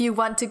you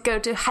want to go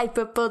to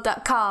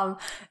Hypable.com,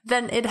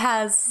 then it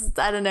has,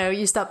 I don't know,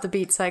 you stop the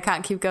beat, so I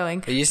can't keep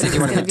going. You said you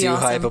wanted to do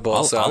awesome.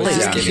 Hypable, so I'll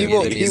just give you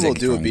the music. He will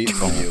do a beat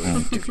for you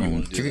if you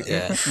want to do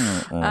that.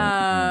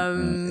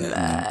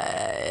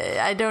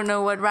 I don't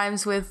know what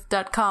rhymes with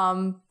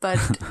 .com, but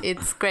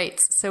it's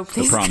great. So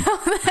please go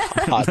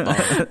there. Hot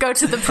mom. Go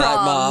to the prom.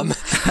 Hot mom.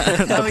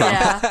 Oh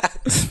yeah.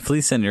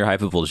 Please send your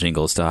Hypable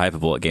jingles to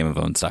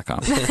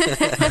hypable@gameofowns.com.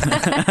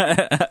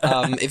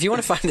 If you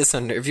want to find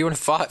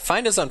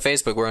us on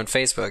Facebook, we're on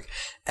Facebook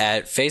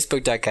at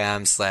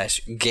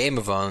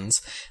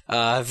facebook.com/gameofowns.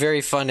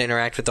 Very fun to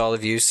interact with all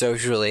of you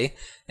socially,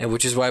 and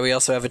which is why we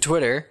also have a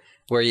Twitter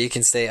where you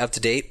can stay up to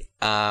date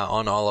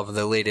on all of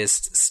the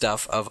latest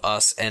stuff of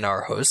us and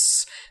our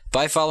hosts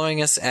by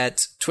following us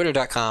at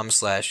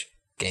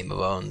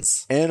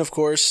twitter.com/gameofowns. And of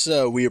course,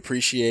 we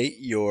appreciate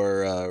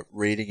your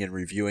rating and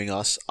reviewing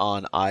us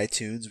on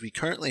iTunes. We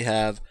currently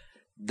have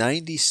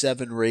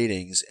 97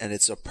 ratings, and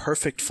it's a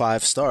perfect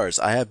 5 stars.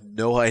 I have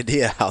no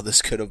idea how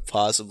this could have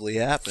possibly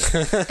happened.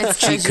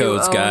 Cheat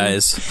codes,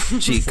 guys.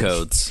 Cheat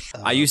codes.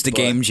 I used the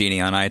Game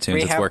Genie on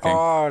iTunes. It's working.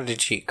 All the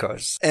cheat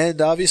codes.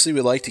 And obviously, we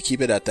like to keep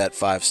it at that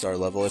 5-star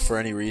level. If for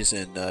any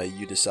reason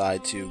you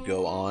decide to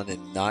go on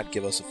and not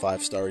give us a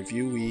 5-star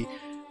review, we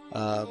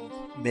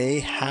may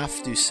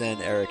have to send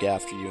Eric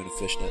after you in a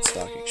fishnet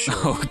stocking shirt.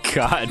 Oh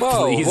God!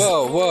 Please,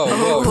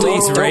 whoa!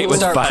 Please rate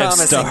with 5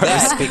 stars,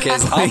 that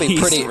because I'll be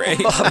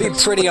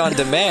pretty on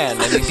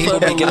demand. I mean, people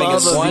be giving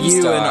us 1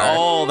 star. And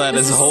all that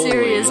is holy.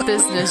 Serious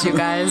business, you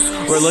guys.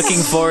 We're looking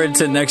forward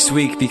to next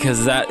week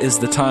because that is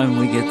the time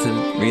we get to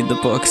read the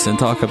books and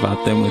talk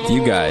about them with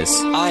you guys.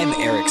 I'm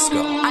Eric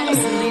Skull. I'm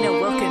Selena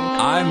Wilkin.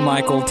 I'm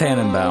Michael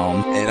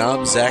Tannenbaum. And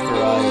I'm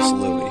Zacharias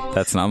Louie.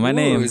 That's not my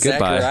name.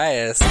 Goodbye.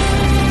 Zacharias.